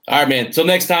 All right, man. Till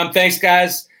next time. Thanks,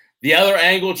 guys. The Other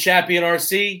Angle, Champion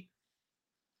RC.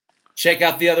 Check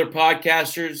out the other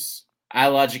podcasters,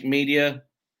 iLogic Media.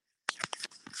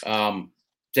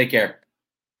 Take care.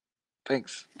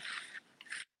 Thanks.